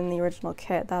included in the original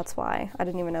kit. That's why. I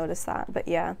didn't even notice that. But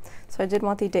yeah, so I did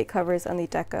want the date covers and the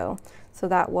deco. So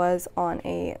that was on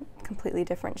a completely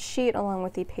different sheet along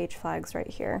with the page flags right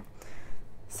here.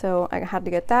 So I had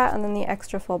to get that, and then the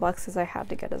extra full boxes I had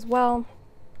to get as well.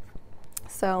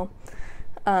 So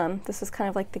this is kind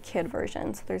of like the kid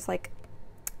version. So there's like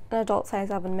an adult size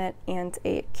oven mitt and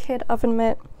a kid oven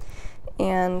mitt,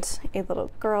 and a little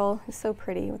girl who's so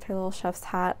pretty with her little chef's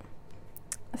hat.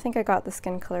 I think I got the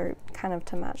skin color kind of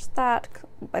to match that.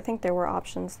 I think there were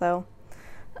options though.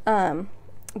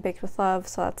 Baked with love,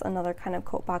 so that's another kind of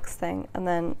coat box thing, and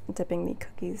then dipping the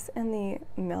cookies in the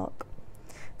milk.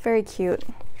 Very cute.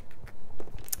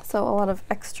 So a lot of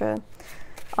extra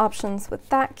options with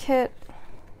that kit.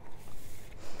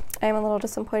 I am a little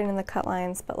disappointed in the cut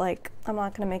lines, but like, I'm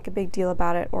not going to make a big deal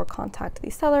about it or contact the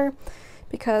seller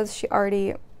because she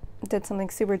already did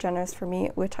something super generous for me,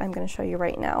 which I'm going to show you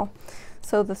right now.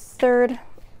 So the third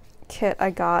kit I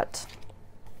got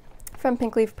from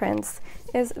Pink Leaf Prints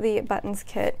is the buttons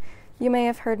kit. You may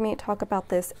have heard me talk about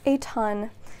this a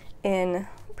ton in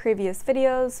previous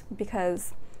videos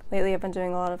because lately I've been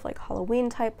doing a lot of like Halloween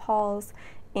type hauls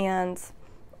and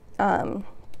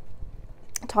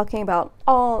talking about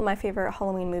all my favorite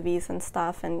Halloween movies and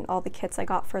stuff and all the kits I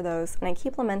got for those, and I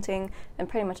keep lamenting in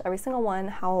pretty much every single one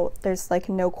how there's like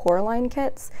no Coraline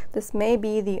kits. This may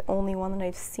be the only one that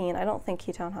I've seen. I don't think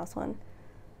Keytown has one.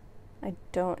 I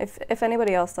don't, if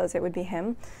anybody else does, it would be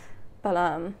him, but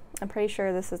I'm pretty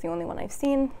sure this is the only one I've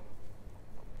seen.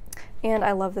 And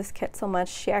I love this kit so much.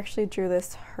 She actually drew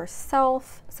this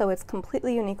herself, so it's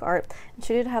completely unique art. And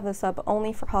she did have this up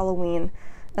only for Halloween,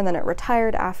 and then it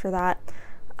retired after that.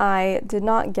 I did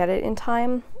not get it in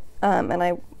time, and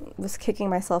I was kicking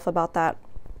myself about that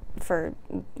for,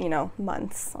 you know,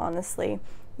 months, honestly.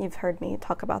 You've heard me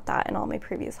talk about that in all my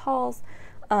previous hauls.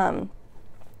 I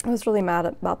was really mad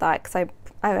about that because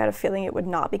I had a feeling it would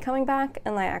not be coming back,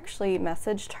 and I actually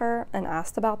messaged her and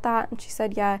asked about that, and she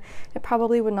said, yeah, it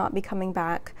probably would not be coming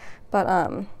back, but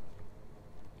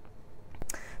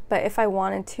but if I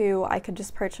wanted to, I could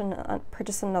just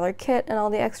purchase another kit and all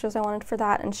the extras I wanted for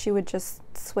that, and she would just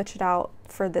switch it out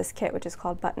for this kit, which is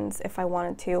called Buttons, if I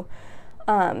wanted to.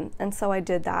 And so I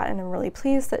did that, and I'm really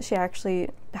pleased that she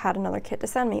actually had another kit to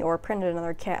send me, or printed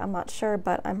another kit, I'm not sure,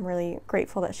 but I'm really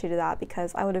grateful that she did that,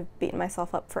 because I would have beaten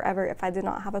myself up forever if I did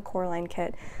not have a Coraline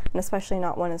kit, and especially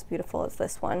not one as beautiful as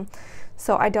this one.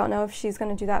 So I don't know if she's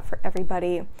going to do that for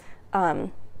everybody.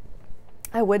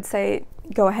 I would say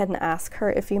go ahead and ask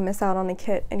her if you miss out on a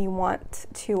kit and you want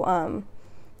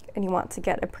to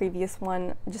get a previous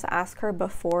one. Just ask her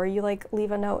before you like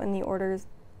leave a note in the order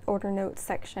notes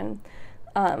section.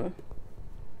 But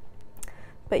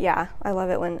yeah, I love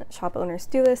it when shop owners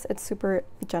do this. It's super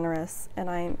generous, and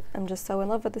I'm just so in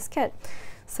love with this kit.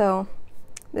 So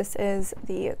this is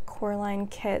the Coraline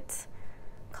kit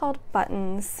called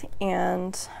Buttons,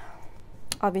 and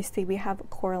obviously we have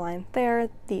Coraline there,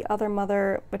 the other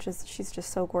mother, she's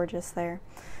just so gorgeous there,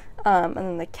 and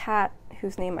then the cat,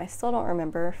 whose name I still don't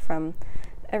remember from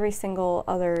every single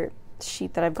other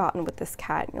sheet that I've gotten with this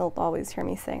cat. You'll always hear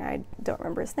me saying I don't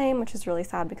remember his name, which is really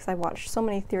sad because I watched so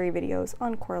many theory videos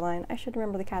on Coraline. I should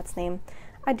remember the cat's name.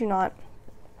 I do not.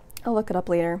 I'll look it up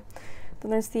later.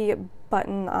 Then there's the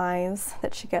button eyes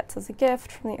that she gets as a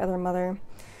gift from the other mother.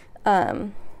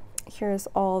 Here's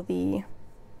all the,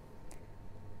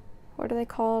 what are they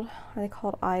called? Are they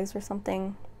called eyes or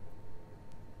something?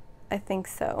 I think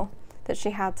so. That she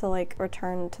had to like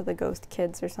return to the ghost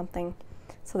kids or something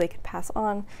so they could pass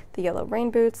on. The yellow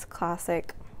rain boots,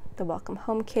 classic. The welcome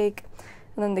home cake,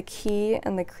 and then the key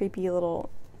and the creepy little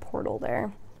portal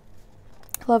there.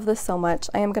 Love this so much.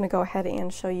 I am going to go ahead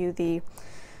and show you the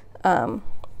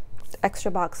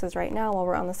extra boxes right now while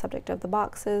we're on the subject of the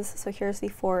boxes. So here's the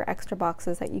 4 extra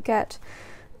boxes that you get.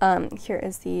 Here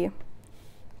is the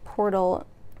portal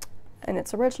in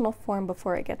its original form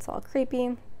before it gets all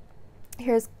creepy.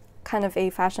 Here's kind of a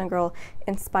fashion girl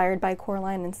inspired by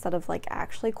Coraline instead of like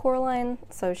actually Coraline,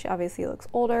 so she obviously looks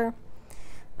older.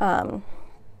 Then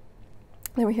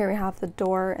here we have the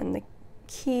door and the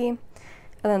key, and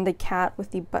then the cat with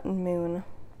the button moon.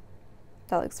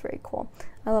 That looks very cool.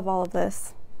 I love all of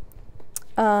this.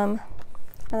 And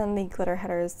then the glitter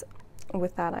headers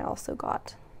with that I also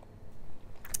got.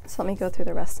 So let me go through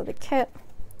the rest of the kit.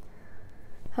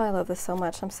 Oh, I love this so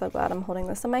much. I'm so glad I'm holding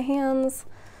this in my hands.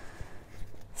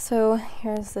 So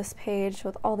here's this page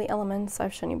with all the elements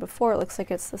I've shown you before. It looks like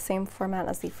it's the same format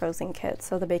as the frozen kit,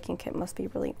 so the baking kit must be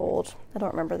really old. I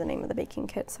don't remember the name of the baking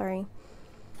kit, sorry.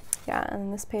 Yeah,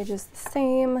 and this page is the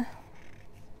same.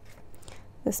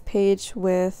 This page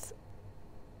with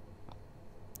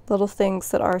little things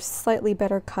that are slightly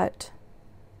better cut,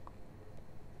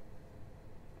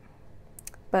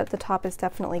 but the top is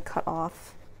definitely cut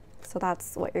off. So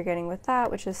that's what you're getting with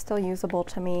that, which is still usable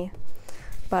to me,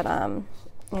 but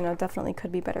you know, definitely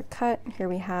could be better cut. Here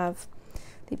we have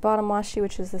the bottom washi,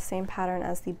 which is the same pattern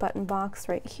as the button box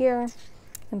right here,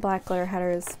 and black glitter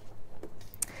headers.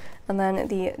 And then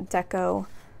the deco,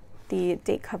 the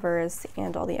date covers,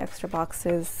 and all the extra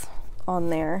boxes on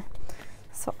there.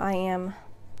 So I am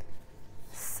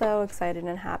so excited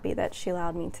and happy that she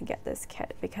allowed me to get this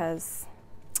kit, because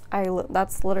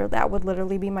that would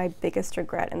literally be my biggest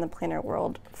regret in the planner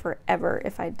world forever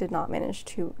if I did not manage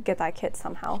to get that kit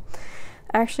somehow.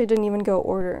 I actually didn't even go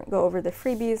over the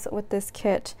freebies with this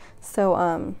kit, so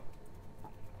I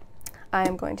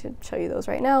am going to show you those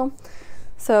right now.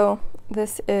 So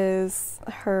this is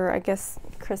her, I guess,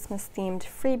 Christmas themed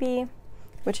freebie,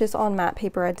 which is on matte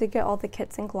paper. I did get all the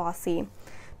kits in glossy,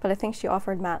 but I think she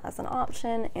offered matte as an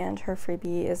option, and her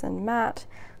freebie is in matte.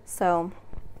 So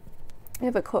we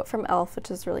have a quote from Elf, which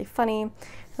is really funny,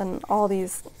 and all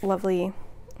these lovely,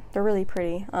 they're really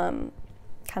pretty,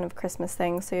 kind of Christmas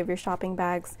things. So you have your shopping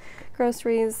bags,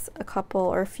 groceries, a couple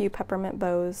or a few peppermint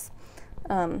bows,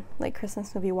 like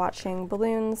Christmas movie watching,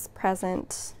 balloons,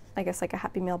 present, I guess like a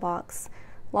Happy Meal box,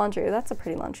 laundry. That's a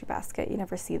pretty laundry basket. You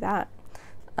never see that.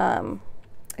 A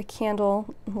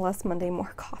candle, less Monday,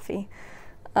 more coffee.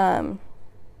 Then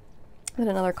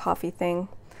another coffee thing,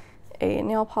 a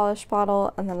nail polish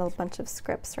bottle, and then a bunch of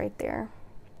scripts right there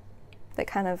that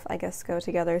kind of, I guess, go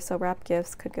together. So wrapped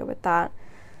gifts could go with that.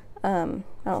 I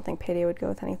don't think payday would go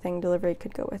with anything. Delivery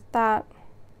could go with that.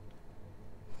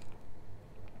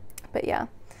 But yeah,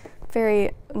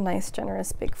 very nice,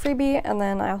 generous, big freebie. And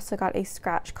then I also got a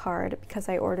scratch card because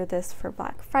I ordered this for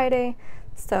Black Friday.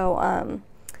 So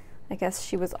I guess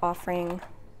she was offering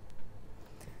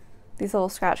these little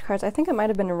scratch cards. I think it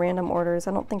might have been random orders.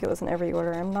 I don't think it was in every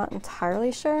order. I'm not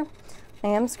entirely sure. I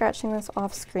am scratching this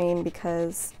off screen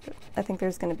because I think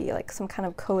there's going to be like some kind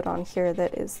of code on here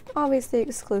that is obviously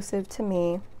exclusive to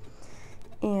me.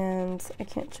 and I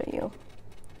can't show you.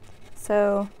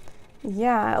 So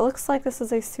yeah, it looks like this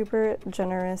is a super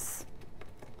generous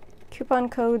coupon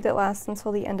code that lasts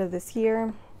until the end of this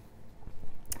year.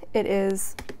 It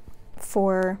is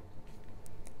for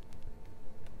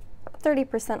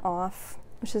 30% off,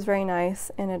 which is very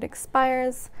nice, and it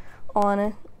expires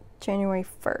on January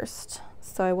 1st.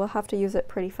 So I will have to use it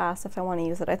pretty fast if I want to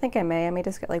use it. I think I may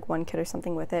just get like one kit or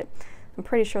something with it. I'm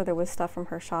pretty sure there was stuff from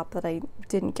her shop that I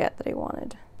didn't get that I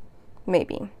wanted.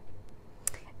 Maybe.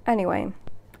 Anyway,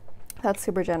 that's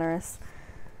super generous,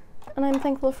 and I'm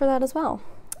thankful for that as well.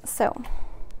 So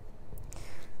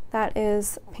that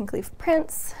is Pink Leaf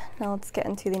Prints. Now let's get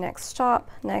into the next shop.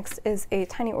 Next is a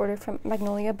tiny order from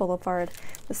Magnolia Boulevard.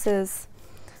 This is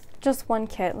just one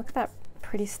kit. Look at that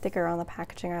pretty sticker on the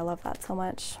packaging. I love that so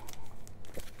much.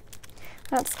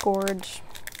 That's gorge.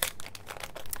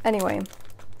 Anyway,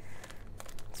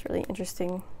 it's a really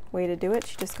interesting way to do it.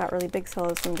 She just got really big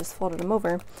cellos and just folded them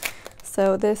over.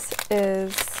 So this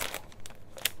is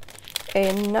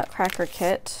a Nutcracker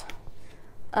kit.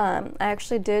 I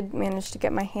actually did manage to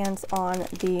get my hands on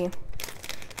the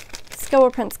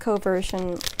CoffeeDoodlesCo Co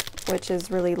version, which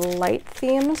is really light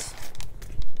themed,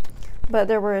 but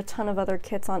there were a ton of other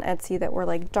kits on Etsy that were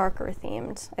like darker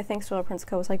themed. I think CoffeeDoodlesCo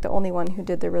Co was like the only one who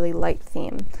did the really light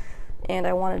theme, and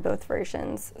I wanted both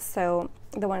versions. So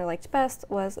the one I liked best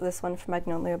was this one from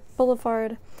Magnolia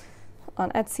Boulevard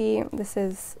on Etsy. This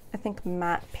is, I think,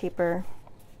 matte paper.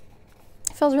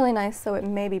 It feels really nice, so it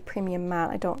may be premium matte.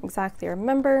 I don't exactly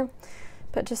remember,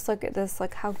 but just look at this,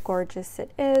 like how gorgeous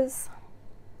it is.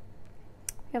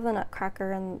 We have the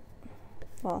Nutcracker, and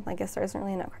well, I guess there isn't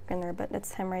really a Nutcracker in there, but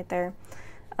it's him right there.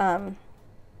 And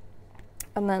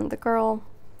then the girl,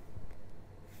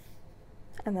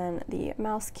 and then the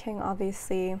Mouse King,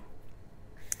 obviously,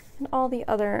 and all the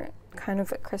other kind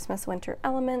of Christmas winter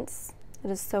elements. It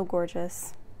is so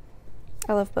gorgeous.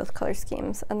 I love both color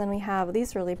schemes. And then we have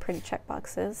these really pretty check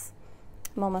boxes.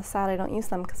 I'm almost sad I don't use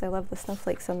them because I love the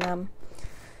snowflakes in them.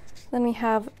 Then we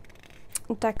have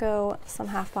deco, some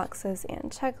half boxes,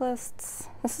 and checklists.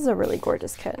 This is a really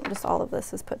gorgeous kit. Just all of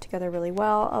this is put together really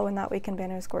well. Oh, and that weekend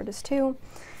banner is gorgeous too.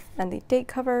 And the date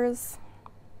covers,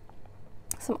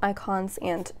 some icons,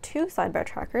 and 2 sidebar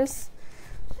trackers,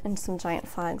 and some giant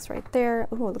flags right there.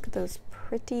 Ooh, look at those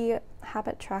pretty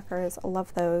habit trackers. I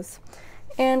love those.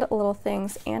 And little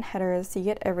things and headers. You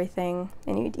get everything,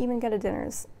 and you even get a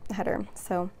dinner's header.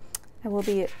 So I will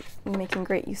be making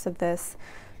great use of this.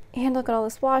 And look at all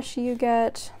this washi you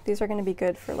get. These are going to be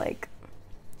good for like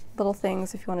little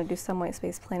things if you want to do some white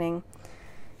space planning.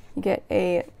 You get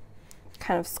a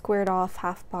kind of squared off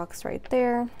half box right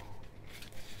there.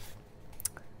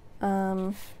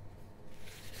 So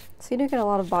you do get a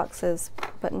lot of boxes,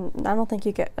 but I don't think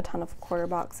you get a ton of quarter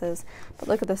boxes. But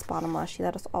look at this bottom washi,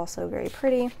 that is also very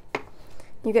pretty.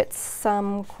 You get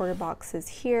some quarter boxes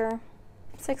here.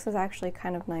 6 is actually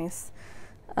kind of nice.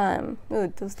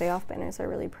 Ooh, those day off banners are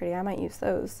really pretty. I might use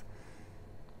those.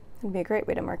 It'd be a great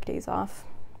way to mark days off.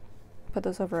 Put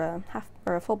those over a half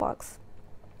or a full box.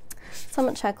 Some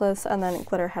checklists, and then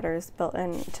glitter headers built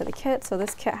into the kit. So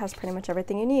this kit has pretty much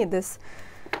everything you need. This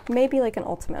may be like an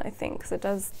ultimate, I think, because it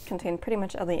does contain pretty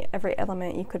much every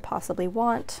element you could possibly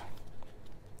want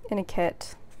in a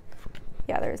kit.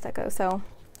 Yeah, there is deco. So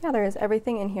yeah, there is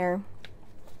everything in here.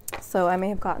 So I may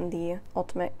have gotten the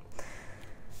ultimate,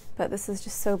 but this is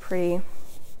just so pretty.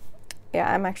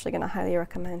 Yeah, I'm actually going to highly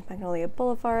recommend Magnolia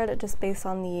Boulevard just based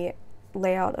on the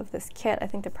layout of this kit. I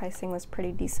think the pricing was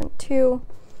pretty decent too.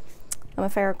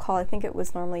 If I recall, I think it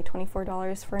was normally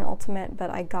 $24 for an ultimate,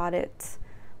 but I got it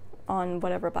on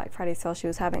whatever Black Friday sale she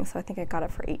was having, so I think I got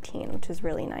it for $18, which is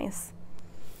really nice.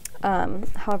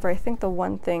 However, I think the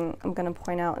one thing I'm going to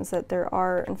point out is that there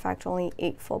are, in fact, only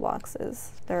 8 full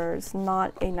boxes. There's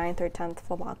not a 9th or 10th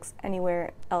full box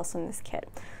anywhere else in this kit.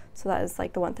 So that is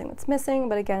like the one thing that's missing,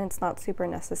 but again, it's not super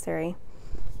necessary.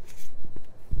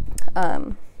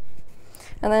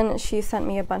 And then she sent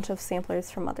me a bunch of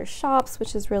samplers from other shops,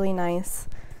 which is really nice.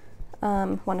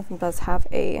 One of them does have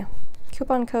a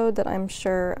coupon code that I'm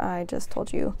sure I just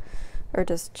told you, or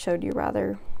just showed you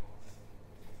rather,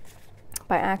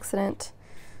 by accident.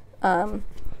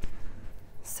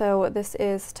 So this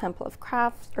is Temp Loves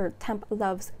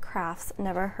Crafts.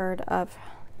 Never heard of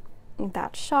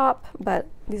that shop, but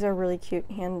these are really cute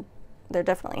they're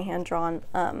definitely hand-drawn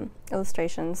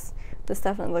illustrations. This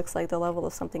definitely looks like the level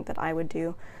of something that I would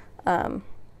do. But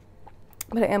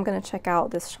I am going to check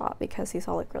out this shop because these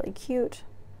all look really cute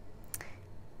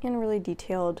and really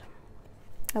detailed.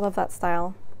 I love that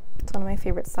style. It's one of my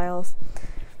favorite styles.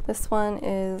 This one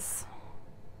is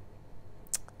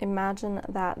Imagine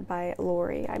That by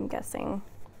Lori, I'm guessing.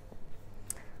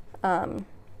 So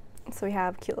we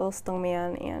have cute little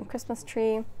snowman and Christmas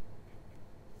tree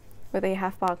with a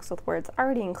half box with words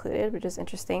already included, which is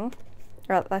interesting.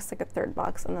 Or that's like a third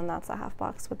box, and then that's a half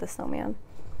box with the snowman.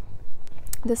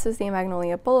 This is the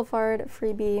Magnolia Boulevard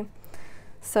freebie.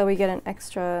 So we get an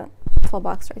extra full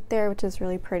box right there, which is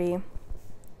really pretty.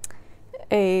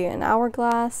 An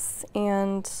hourglass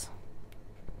and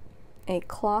a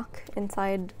clock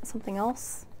inside something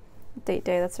else. Date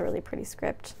day, that's a really pretty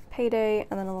script. Payday,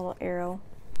 and then a little arrow.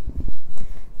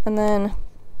 And then,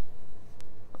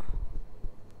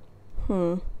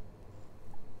 I'm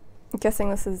guessing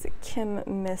this is Kim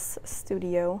Miss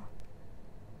Studio.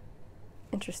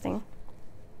 Interesting.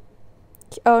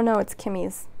 Oh no, it's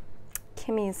Kimmy's.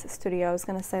 Kimmy's Studio. I was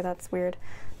gonna say that's weird.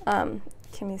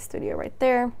 Kimmy's Studio right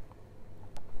there.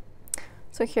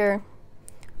 So here,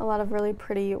 a lot of really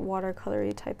pretty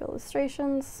watercolory type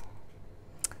illustrations,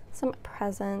 some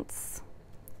presents,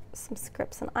 some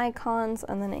scripts and icons,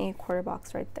 and then a quarter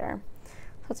box right there.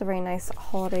 So it's a very nice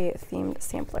holiday themed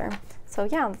sampler. So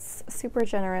yeah, it's super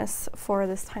generous for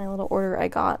this tiny little order I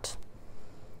got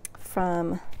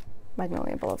from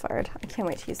Magnolia Boulevard. I can't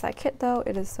wait to use that kit though.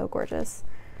 It is so gorgeous.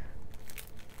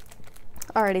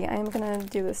 Alrighty, I am gonna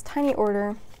do this tiny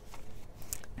order.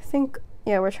 I think,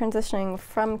 yeah, we're transitioning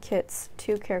from kits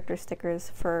to character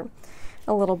stickers for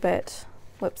a little bit.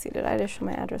 Whoopsie, did I just show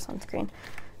my address on screen?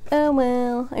 Oh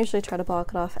well, I usually try to block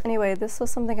it off. Anyway, this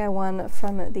was something I won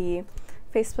from the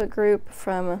Facebook group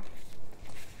from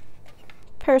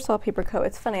Parasol Paper Co.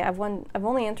 It's funny, I've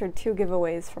only entered 2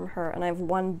 giveaways from her, and I've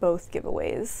won both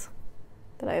giveaways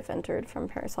that I've entered from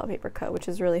Parasol Paper Co., which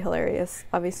is really hilarious.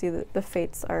 Obviously, the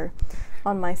fates are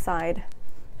on my side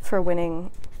for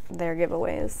winning their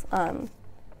giveaways.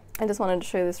 I just wanted to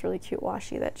show you this really cute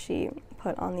washi that she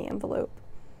put on the envelope.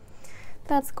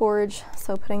 That's gorge.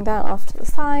 So putting that off to the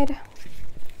side.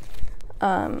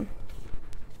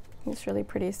 This really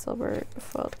pretty silver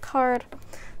foiled card,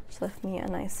 which left me a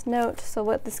nice note. So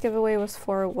what this giveaway was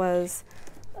for was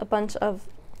a bunch of,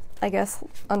 I guess,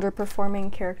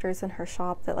 underperforming characters in her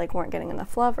shop that like weren't getting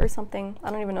enough love or something. I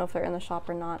don't even know if they're in the shop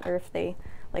or not, or if they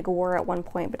like were at one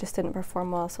point but just didn't perform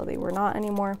well, so they were not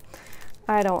anymore.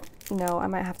 I don't know. I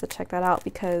might have to check that out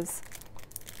because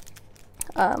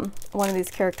one of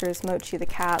these characters, Mochi the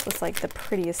cat, was like the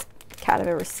prettiest cat I've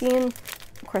ever seen.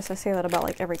 Of course, I say that about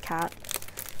like every cat,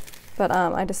 but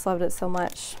I just loved it so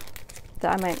much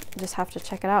that I might just have to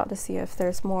check it out to see if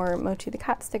there's more Mochi the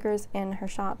cat stickers in her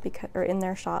shop, or in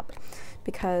their shop,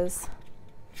 because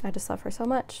I just love her so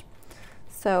much.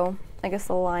 So I guess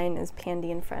the line is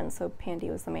Pandy and Friends, so Pandy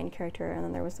was the main character, and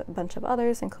then there was a bunch of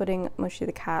others, including Mochi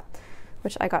the cat,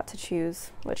 which I got to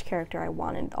choose which character I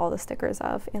wanted all the stickers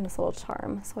of in this little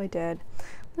charm, so I did.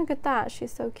 Look at that,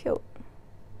 she's so cute.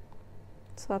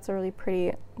 So that's a really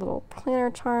pretty little planner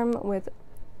charm with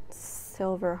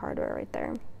silver hardware right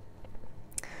there.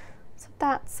 So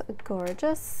that's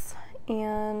gorgeous,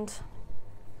 and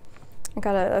I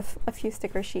got a few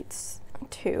sticker sheets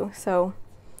too. So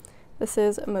this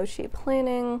is Mochi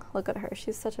Planning. Look at her,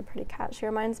 she's such a pretty cat. She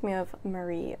reminds me of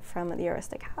Marie from the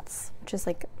Aristocats, which is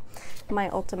like my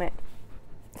ultimate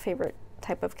favorite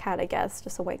type of cat, I guess,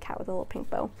 just a white cat with a little pink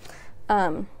bow.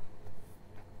 Although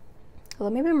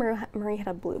maybe Marie had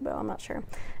a blue bow, I'm not sure.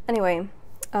 Anyway,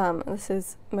 this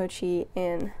is Mochi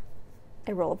in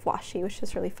a roll of washi, which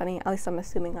is really funny. At least I'm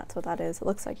assuming that's what that is. It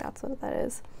looks like that's what that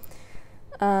is.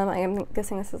 I am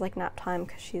guessing this is like nap time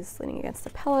because she's leaning against a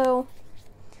pillow.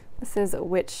 This is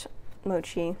Witch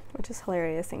Mochi, which is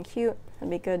hilarious and cute.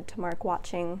 It'd be good to mark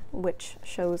watching witch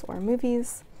shows or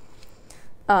movies.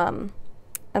 And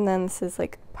then this is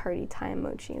like Party Time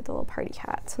Mochi with a little party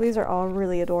cat. So these are all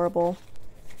really adorable,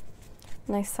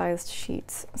 nice sized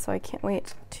sheets. So I can't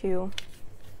wait to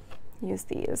use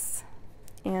these.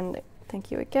 And thank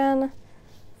you again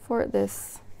for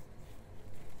this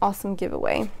awesome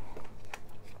giveaway.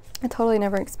 I totally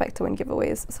never expect to win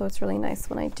giveaways, so it's really nice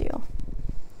when I do.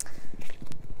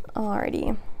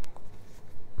 Alrighty.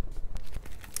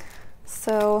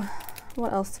 So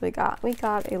what else do we got? We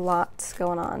got a lot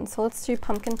going on. So let's do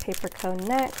Pumpkin Paper Co.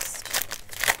 next.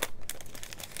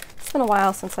 It's been a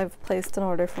while since I've placed an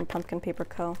order from Pumpkin Paper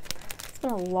Co. It's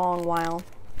been a long while.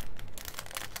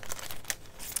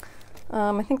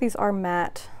 I think these are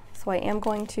matte, so I am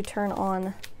going to turn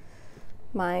on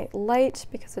my light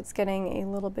because it's getting a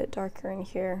little bit darker in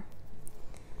here.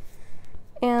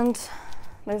 And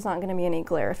there's not going to be any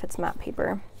glare if it's matte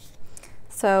paper.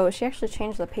 So she actually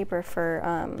changed the paper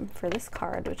for this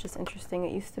card, which is interesting.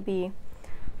 It used to be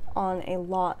on a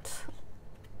lot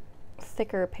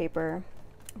thicker paper.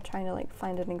 I'm trying to like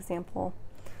find an example,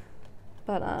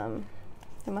 but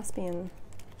it must be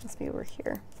over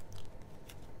here.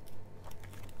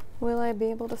 Will I be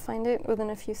able to find it within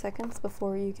a few seconds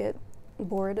before you get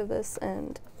bored of this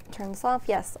and turn this off?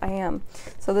 Yes, I am.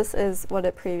 So this is what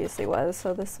it previously was.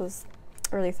 So this was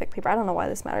really thick paper. I don't know why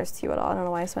this matters to you at all. I don't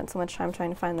know why I spent so much time trying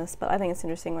to find this, but I think it's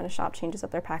interesting when a shop changes up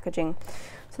their packaging.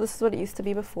 So this is what it used to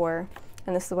be before,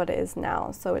 and this is what it is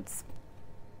now. So it's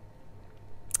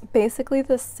basically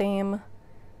the same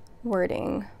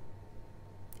wording.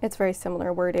 It's very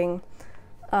similar wording,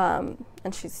 and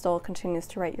she still continues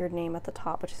to write your name at the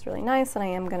top, which is really nice, and I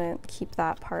am going to keep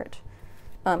that part.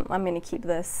 I'm going to keep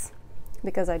this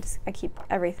because I keep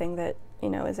everything that, you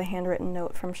know, is a handwritten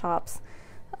note from shops.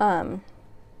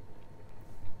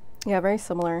 Yeah, very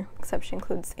similar, except she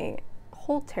includes a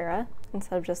whole Tara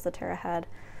instead of just the Tara head,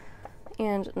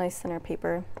 and nice center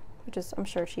paper, which is, I'm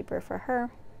sure, cheaper for her.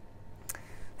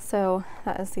 So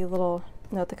that is the little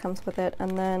note that comes with it.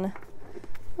 And then,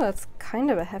 oh, that's kind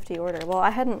of a hefty order. Well,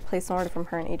 I hadn't placed an order from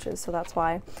her in ages, so that's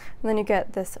why. And then you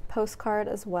get this postcard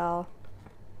as well,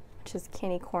 which is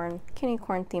candy corn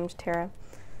themed Tara.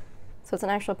 So it's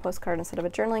an actual postcard instead of a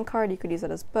journaling card. You could use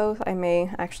it as both. I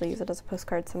may actually use it as a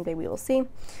postcard someday, we will see. And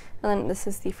then this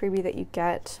is the freebie that you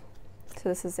get. So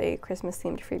this is a Christmas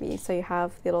themed freebie. So you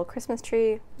have the little Christmas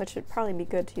tree, which would probably be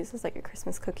good to use as like a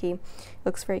Christmas cookie. It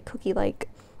looks very cookie-like.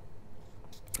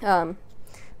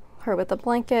 Her with a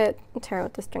blanket, Tara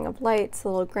with the string of lights, a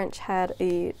little Grinch head,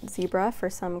 a zebra for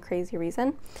some crazy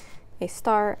reason, a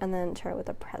star, and then Tara with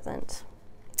a present.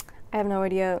 I have no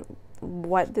idea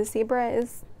what the zebra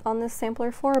is on this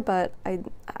sampler for, but I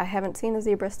haven't seen a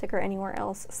zebra sticker anywhere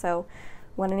else, so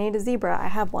when I need a zebra, I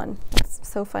have one. That's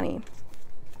so funny.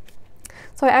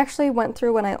 So I actually went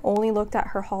through and I only looked at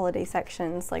her holiday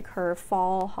sections, like her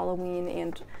fall, Halloween,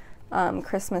 and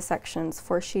Christmas sections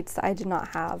for sheets that I did not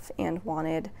have and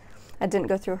wanted. I didn't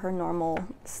go through her normal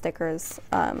stickers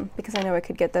because I know I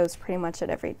could get those pretty much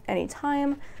at any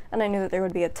time, and I knew that there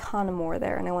would be a ton more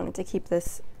there, and I wanted to keep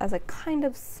this as a kind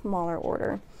of smaller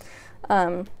order.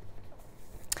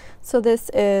 So this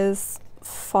is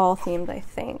fall themed, I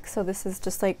think. So this is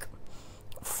just like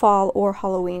fall or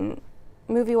Halloween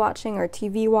movie watching or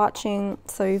TV watching.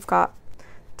 So you've got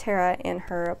Tara in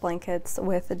her blankets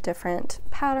with different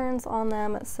patterns on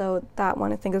them. So that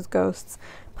one I think is ghosts,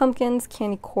 pumpkins,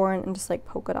 candy corn, and just like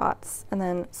polka dots, and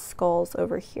then skulls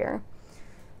over here.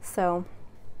 So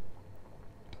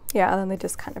yeah, and then they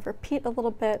just kind of repeat a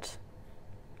little bit.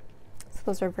 So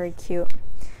those are very cute.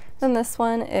 Then this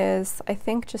one is, I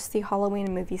think, just the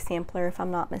Halloween movie sampler, if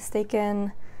I'm not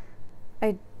mistaken.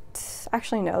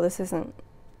 Actually, no, this isn't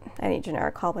any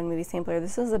generic Halloween movie sampler.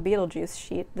 This is a Beetlejuice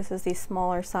sheet. This is the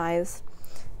smaller size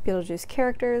Beetlejuice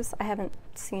characters. I haven't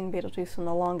seen Beetlejuice in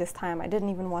the longest time. I didn't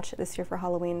even watch it this year for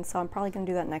Halloween, so I'm probably going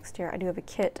to do that next year. I do have a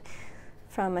kit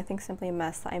from, I think, Simply a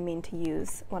Mess that I mean to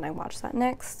use when I watch that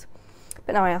next.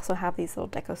 But now I also have these little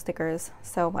deco stickers,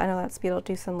 so I know that's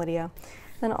Beetlejuice and Lydia.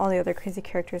 Then all the other crazy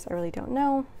characters I really don't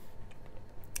know.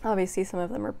 Obviously some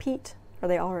of them repeat, or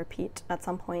they all repeat at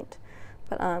some point.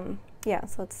 But yeah,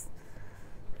 so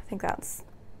I think that's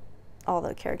all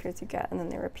the characters you get, and then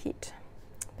they repeat.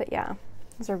 But yeah,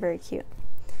 those are very cute.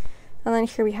 And then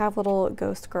here we have little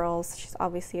ghost girls. She's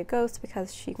obviously a ghost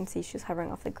because you can see she's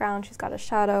hovering off the ground. She's got a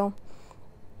shadow.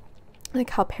 Like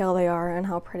how pale they are and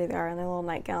how pretty they are in their little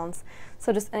nightgowns.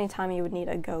 So just anytime you would need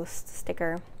a ghost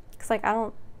sticker, because like I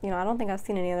don't think I've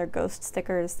seen any other ghost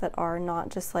stickers that are not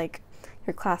just like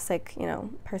your classic, you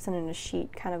know, person in a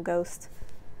sheet kind of ghost.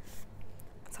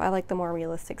 So I like the more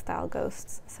realistic style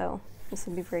ghosts. So this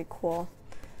would be very cool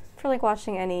for like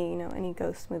watching any, you know, any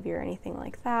ghost movie or anything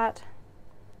like that.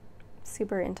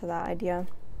 Super into that idea.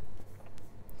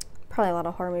 Probably a lot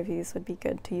of horror movies would be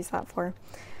good to use that for.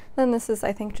 Then this is,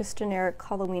 I think, just generic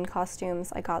Halloween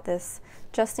costumes. I got this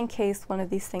just in case one of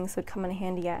these things would come in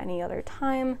handy at any other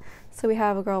time. So we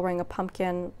have a girl wearing a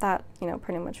pumpkin. That, you know,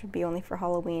 pretty much would be only for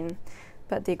Halloween.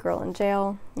 But the girl in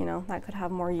jail, you know, that could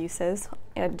have more uses.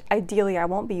 And ideally, I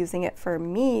won't be using it for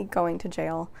me going to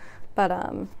jail. But,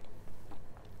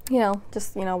 you know,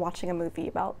 just, you know, watching a movie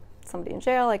about somebody in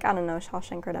jail, like, I don't know,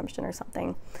 Shawshank Redemption or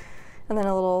something. And then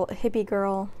a little hippie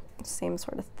girl, same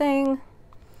sort of thing.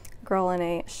 Girl in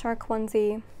a shark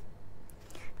onesie,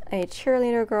 a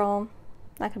cheerleader girl.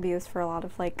 That could be used for a lot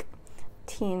of like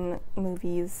teen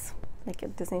movies,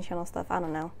 like Disney Channel stuff, I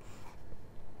don't know.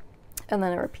 And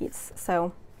then it repeats.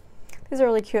 So these are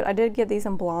really cute. I did get these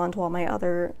in blonde while my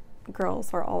other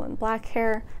girls were all in black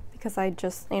hair because I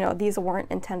just, you know, these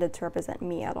weren't intended to represent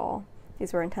me at all.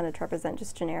 These were intended to represent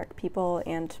just generic people,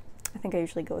 and I think I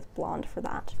usually go with blonde for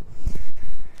that.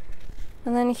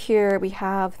 And then here we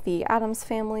have the Addams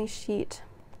Family sheet.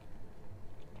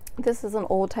 This is an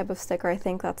old type of sticker. I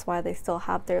think that's why they still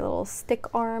have their little stick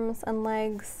arms and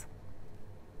legs.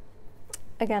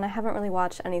 Again, I haven't really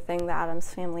watched anything The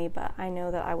Addams Family, but I know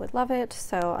that I would love it,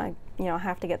 so I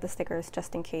have to get the stickers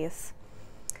just in case.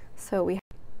 So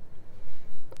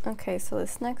okay, so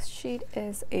this next sheet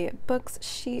is a books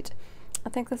sheet. I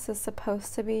think this is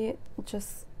supposed to be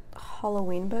just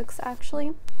Halloween books,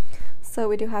 actually. So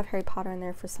we do have Harry Potter in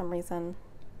there for some reason.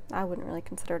 I wouldn't really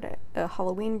consider it a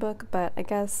Halloween book, but I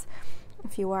guess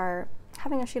if you are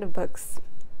having a sheet of books,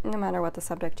 no matter what the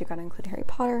subject, you gotta include Harry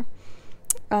Potter.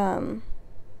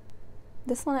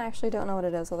 This one I actually don't know what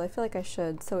it is, although I feel like I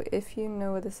should. So if you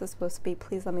know what this is supposed to be,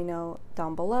 please let me know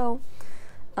down below.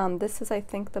 This is, I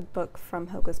think, the book from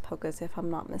Hocus Pocus, if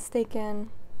I'm not mistaken.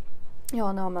 You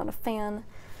all know I'm not a fan,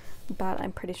 but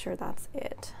I'm pretty sure that's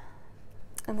it.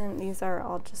 And then these are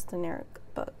all just generic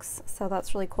books. So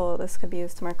that's really cool. This could be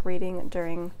used to mark reading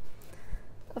during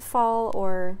fall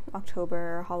or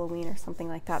October or Halloween or something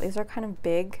like that. These are kind of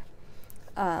big.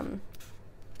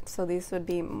 So these would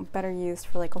be better used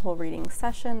for like a whole reading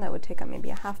session that would take up maybe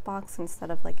a half box instead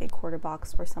of like a quarter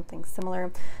box or something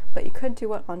similar. But you could do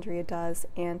what Andrea does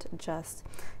and just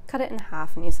cut it in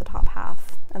half and use the top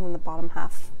half and then the bottom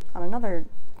half on another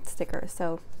sticker.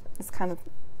 So it's kind of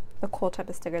a cool type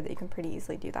of sticker that you can pretty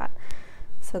easily do that.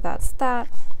 So that's that.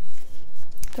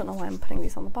 Don't know why I'm putting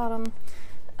these on the bottom.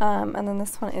 And then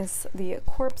this one is the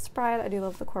Corpse Bride. I do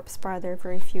love the Corpse Bride. There are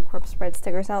very few Corpse Bride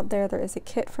stickers out there. There is a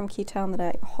kit from Keytown that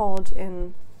I hauled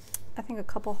in, I think, a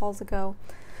couple hauls ago.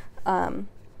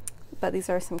 But these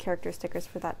are some character stickers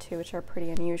for that too, which are pretty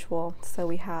unusual. So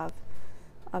we have,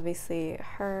 obviously,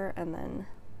 her and then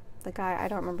the guy. I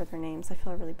don't remember their names. I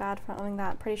feel really bad for not knowing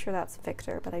that. Pretty sure that's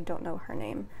Victor, but I don't know her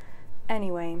name.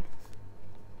 Anyway,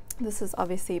 this is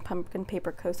obviously Pumpkin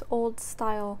Paper Co's old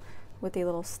style, with the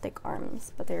little stick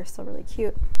arms, but they're still really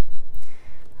cute.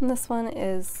 And this one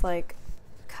is like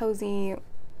cozy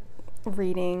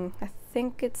reading. I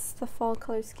think it's the fall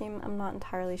color scheme. I'm not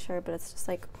entirely sure, but it's just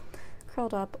like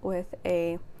curled up with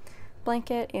a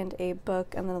blanket and a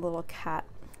book and then a little cat,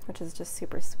 which is just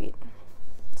super sweet.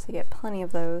 So you get plenty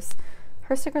of those.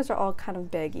 Her stickers are all kind of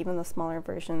big, even the smaller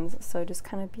versions, so just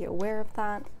kind of be aware of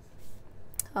that.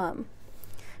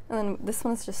 And then this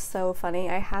one is just so funny.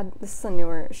 This is a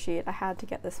newer sheet. I had to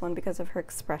get this one because of her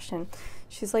expression.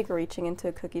 She's like reaching into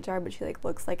a cookie jar, but she like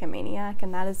looks like a maniac,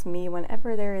 and that is me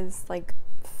whenever there is like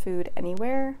food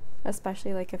anywhere,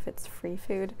 especially like if it's free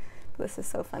food. This is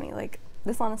so funny. Like,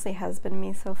 this honestly has been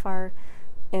me so far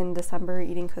in December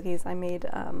eating cookies. I made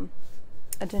a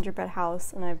gingerbread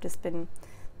house, and I've just been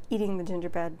eating the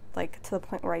gingerbread like to the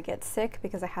point where I get sick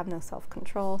because I have no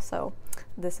self-control. So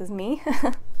this is me.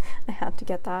 I had to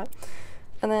get that.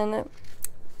 And then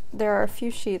there are a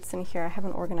few sheets in here. I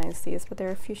haven't organized these, but there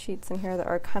are a few sheets in here that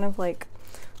are kind of like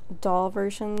doll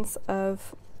versions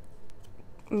of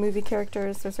movie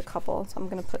characters. There's a couple, so I'm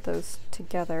gonna put those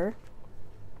together.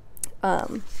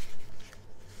 Oh,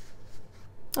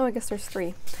 I guess there's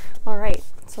three. All right,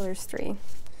 so there's three.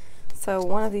 So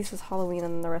one of these is Halloween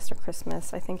and the rest are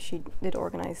Christmas. I think she did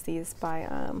organize these by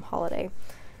holiday.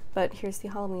 But here's the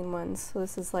Halloween ones. So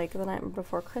this is like the night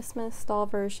before Christmas doll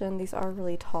version. These are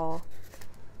really tall,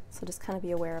 so just kind of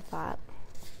be aware of that.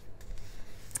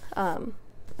 I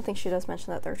think she does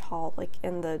mention that they're tall, like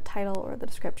in the title or the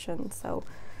description, so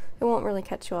it won't really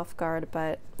catch you off guard,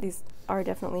 but these are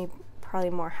definitely probably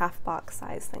more half box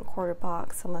size than quarter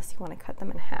box, unless you want to cut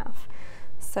them in half.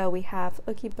 So we have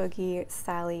Oogie Boogie,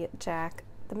 Sally, Jack,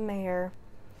 the mayor,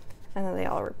 and then they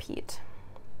all repeat.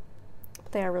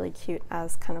 They are really cute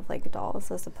as kind of like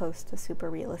dolls as opposed to super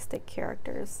realistic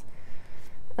characters.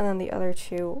 And then the other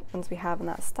two ones we have in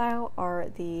that style are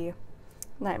the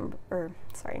the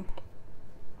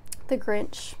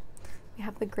Grinch. We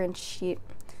have the Grinch sheet.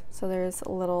 So there's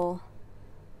a little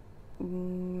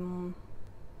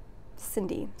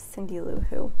Cindy Lou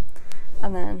Who.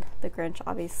 And then the Grinch,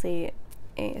 obviously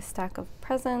a stack of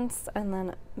presents, and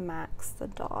then Max the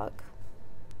dog.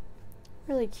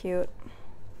 Really cute.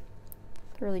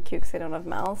 They're really cute because they don't have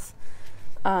mouths.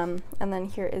 And then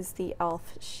here is the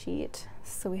elf sheet.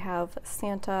 So we have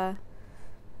Santa,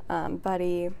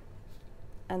 Buddy,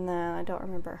 and then I don't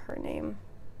remember her name,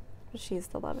 but she's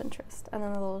the love interest, and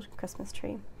then the little Christmas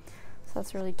tree. So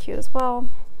that's really cute as well.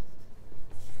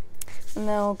 And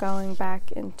now going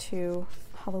back into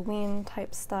Halloween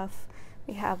type stuff,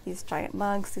 we have these giant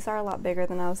mugs. These are a lot bigger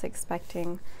than I was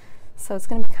expecting, so it's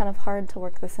going to be kind of hard to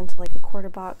work this into like a quarter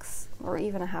box or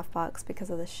even a half box because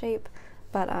of the shape,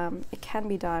 but it can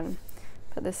be done.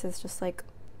 But this is just like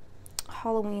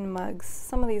Halloween mugs.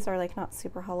 Some of these are like not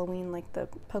super Halloween, like the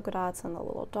polka dots and the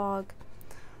little dog,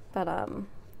 but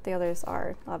the others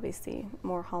are obviously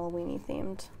more Halloween-y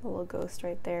themed. The little ghost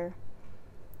right there.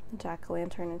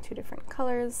 jack-o'-lantern in 2 different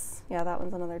colors. Yeah, that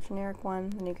one's another generic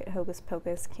one. Then you get Hocus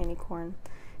Pocus, candy corn,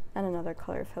 and another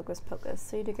color of Hocus Pocus.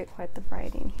 So you do get quite the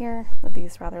variety in here with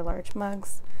these rather large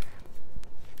mugs.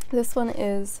 This one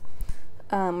is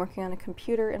working on a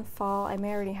computer in fall. I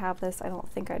may already have this. I don't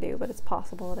think I do, but it's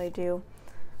possible that I do.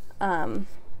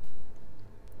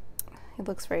 It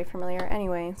looks very familiar.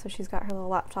 Anyway, so she's got her little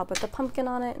laptop with the pumpkin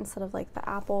on it instead of like the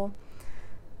apple.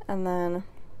 And then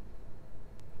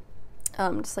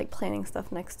just like planning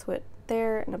stuff next to it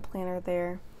there, and a planner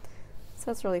there. So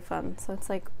that's really fun. So it's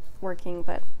like working,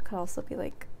 but could also be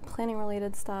like planning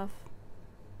related stuff.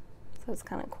 So it's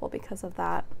kind of cool because of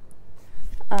that.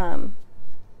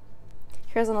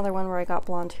 Here's another one where I got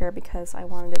blonde hair because I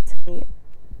wanted it to be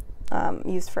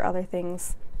used for other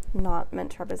things, not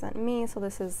meant to represent me. So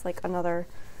this is like another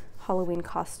Halloween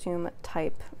costume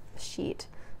type sheet.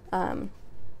 So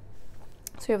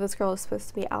you have this girl who's supposed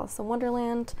to be Alice in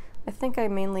Wonderland. I think I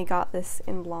mainly got this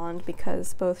in blonde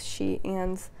because both she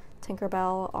and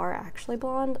Tinkerbell are actually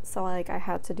blonde, so like I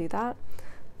had to do that.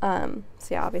 So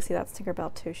yeah, obviously that's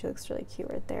Tinkerbell too. She looks really cute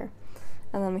right there.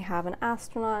 And then we have an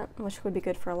astronaut, which would be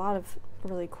good for a lot of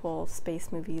really cool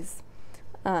space movies.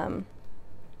 And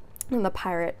the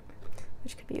pirate,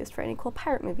 which could be used for any cool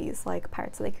pirate movies like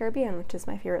Pirates of the Caribbean, which is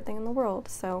my favorite thing in the world.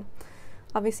 So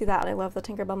obviously that, and I love the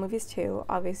Tinkerbell movies too.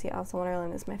 Obviously Alice in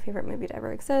Wonderland is my favorite movie to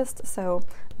ever exist, so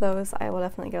those I will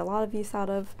definitely get a lot of use out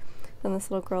of. Then this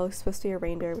little girl who's supposed to be a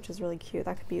reindeer, which is really cute.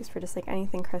 That could be used for just like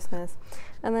anything Christmas.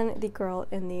 And then the girl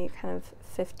in the kind of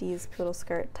 50s poodle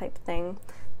skirt type thing.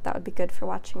 That would be good for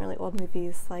watching really old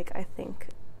movies like, I think,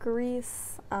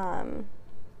 Grease, what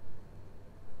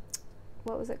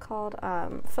was it called?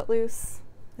 Footloose.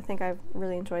 I think I've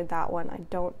really enjoyed that one. I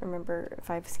don't remember if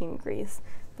I've seen Grease,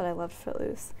 but I loved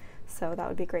Footloose. So that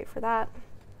would be great for that.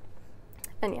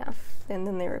 And yeah, and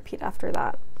then they repeat after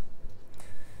that.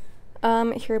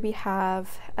 Here we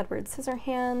have Edward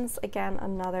Scissorhands, again,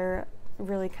 another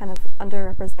really kind of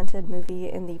underrepresented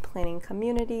movie in the planning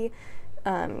community.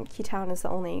 Keytown is the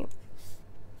only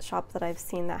shop that I've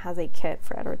seen that has a kit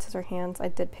for Edward Scissorhands. I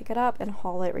did pick it up and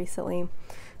haul it recently,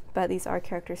 but these are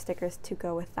character stickers to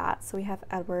go with that. So we have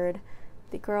Edward,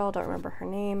 the girl, don't remember her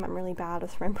name. I'm really bad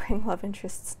with remembering love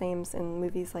interests' names in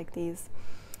movies like these.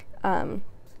 Then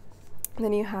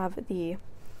you have the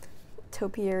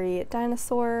topiary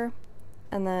dinosaur,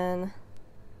 and then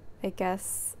I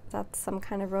guess that's some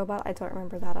kind of robot. I don't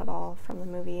remember that at all from the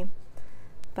movie.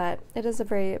 But it is a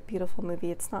very beautiful movie.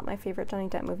 It's not my favorite Johnny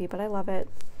Depp movie, but I love it.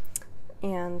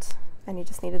 And I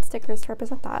just needed stickers to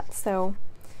represent that. So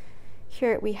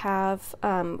here we have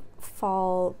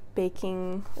fall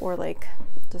baking, or like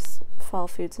just fall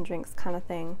foods and drinks kind of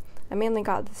thing. I mainly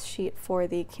got this sheet for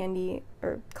the candy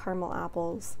or caramel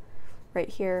apples right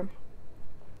here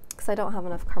because I don't have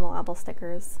enough caramel apple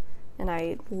stickers, and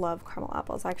I love caramel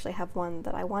apples. I actually have one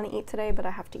that I want to eat today, but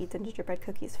I have to eat the gingerbread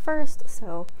cookies first,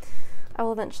 so I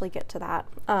will eventually get to that.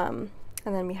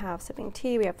 And then we have sipping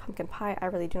tea, we have pumpkin pie. I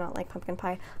really do not like pumpkin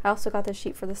pie. I also got this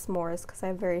sheet for the s'mores because I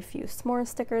have very few s'mores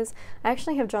stickers. I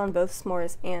actually have drawn both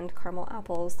s'mores and caramel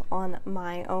apples on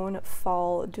my own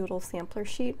fall doodle sampler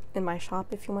sheet in my shop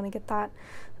if you want to get that.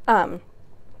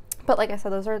 But like I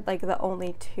said, those are like the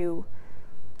only two,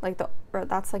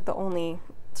 that's like the only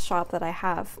shop that I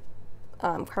have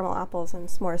caramel apples and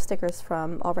s'mores stickers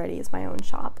from already is my own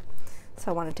shop. So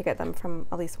I wanted to get them from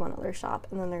at least one other shop.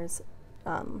 And then there's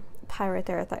pie right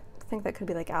there. I think that could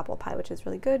be like apple pie, which is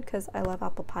really good because I love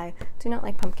apple pie. Do not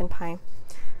like pumpkin pie.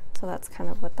 So that's kind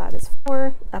of what that is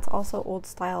for. That's also old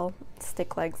style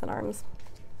stick legs and arms.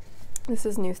 This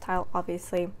is new style,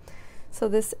 obviously. So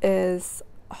this is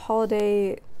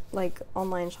holiday like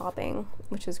online shopping,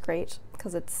 which is great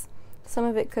because it's, some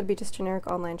of it could be just generic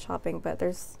online shopping, but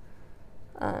there's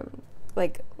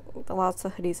like lots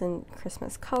of hoodies in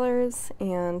Christmas colors,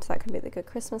 and that could be like a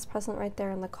Christmas present right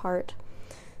there in the cart.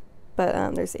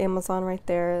 But there's Amazon right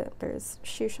there, there's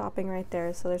shoe shopping right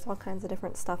there, so there's all kinds of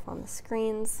different stuff on the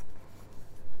screens.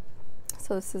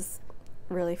 So this is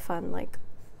really fun, like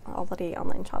holiday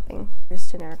online shopping,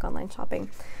 just generic online shopping.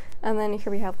 And then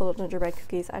here we have little gingerbread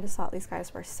cookies. I just thought these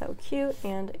guys were so cute,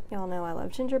 and y'all know I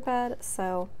love gingerbread,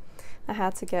 so I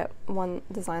had to get one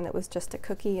design that was just a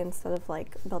cookie instead of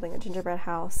like building a gingerbread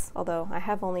house. Although I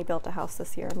have only built a house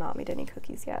this year and not made any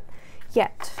cookies yet.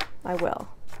 I will.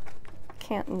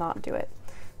 Can't not do it.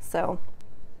 So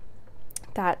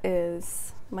that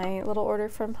is my little order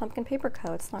from Pumpkin Paper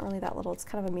Co. It's not really that little, it's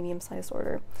kind of a medium-sized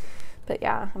order. But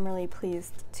yeah, I'm really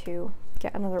pleased to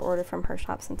get another order from her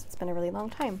shop since it's been a really long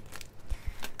time.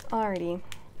 Alrighty.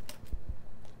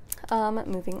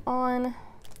 Moving on.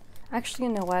 Actually,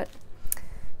 you know what?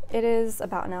 it is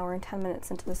about an hour and 10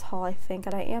 minutes into this haul, I think,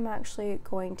 and I am actually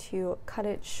going to cut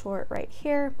it short right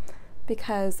here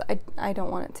because I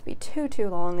don't want it to be too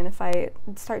long, and if I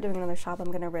start doing another shop, I'm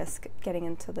going to risk getting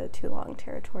into the too long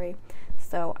territory.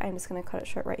 So I'm just going to cut it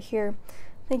short right here.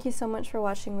 Thank you so much for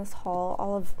watching this haul.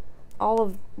 All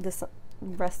of this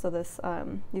rest of this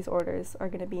these orders are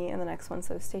going to be in the next one,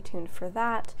 so stay tuned for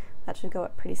that. That should go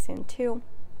up pretty soon too.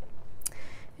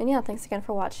 And yeah, thanks again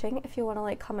for watching. If you want to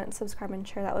like, comment, subscribe, and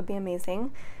share, that would be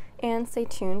amazing. And stay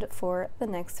tuned for the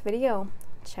next video.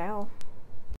 Ciao.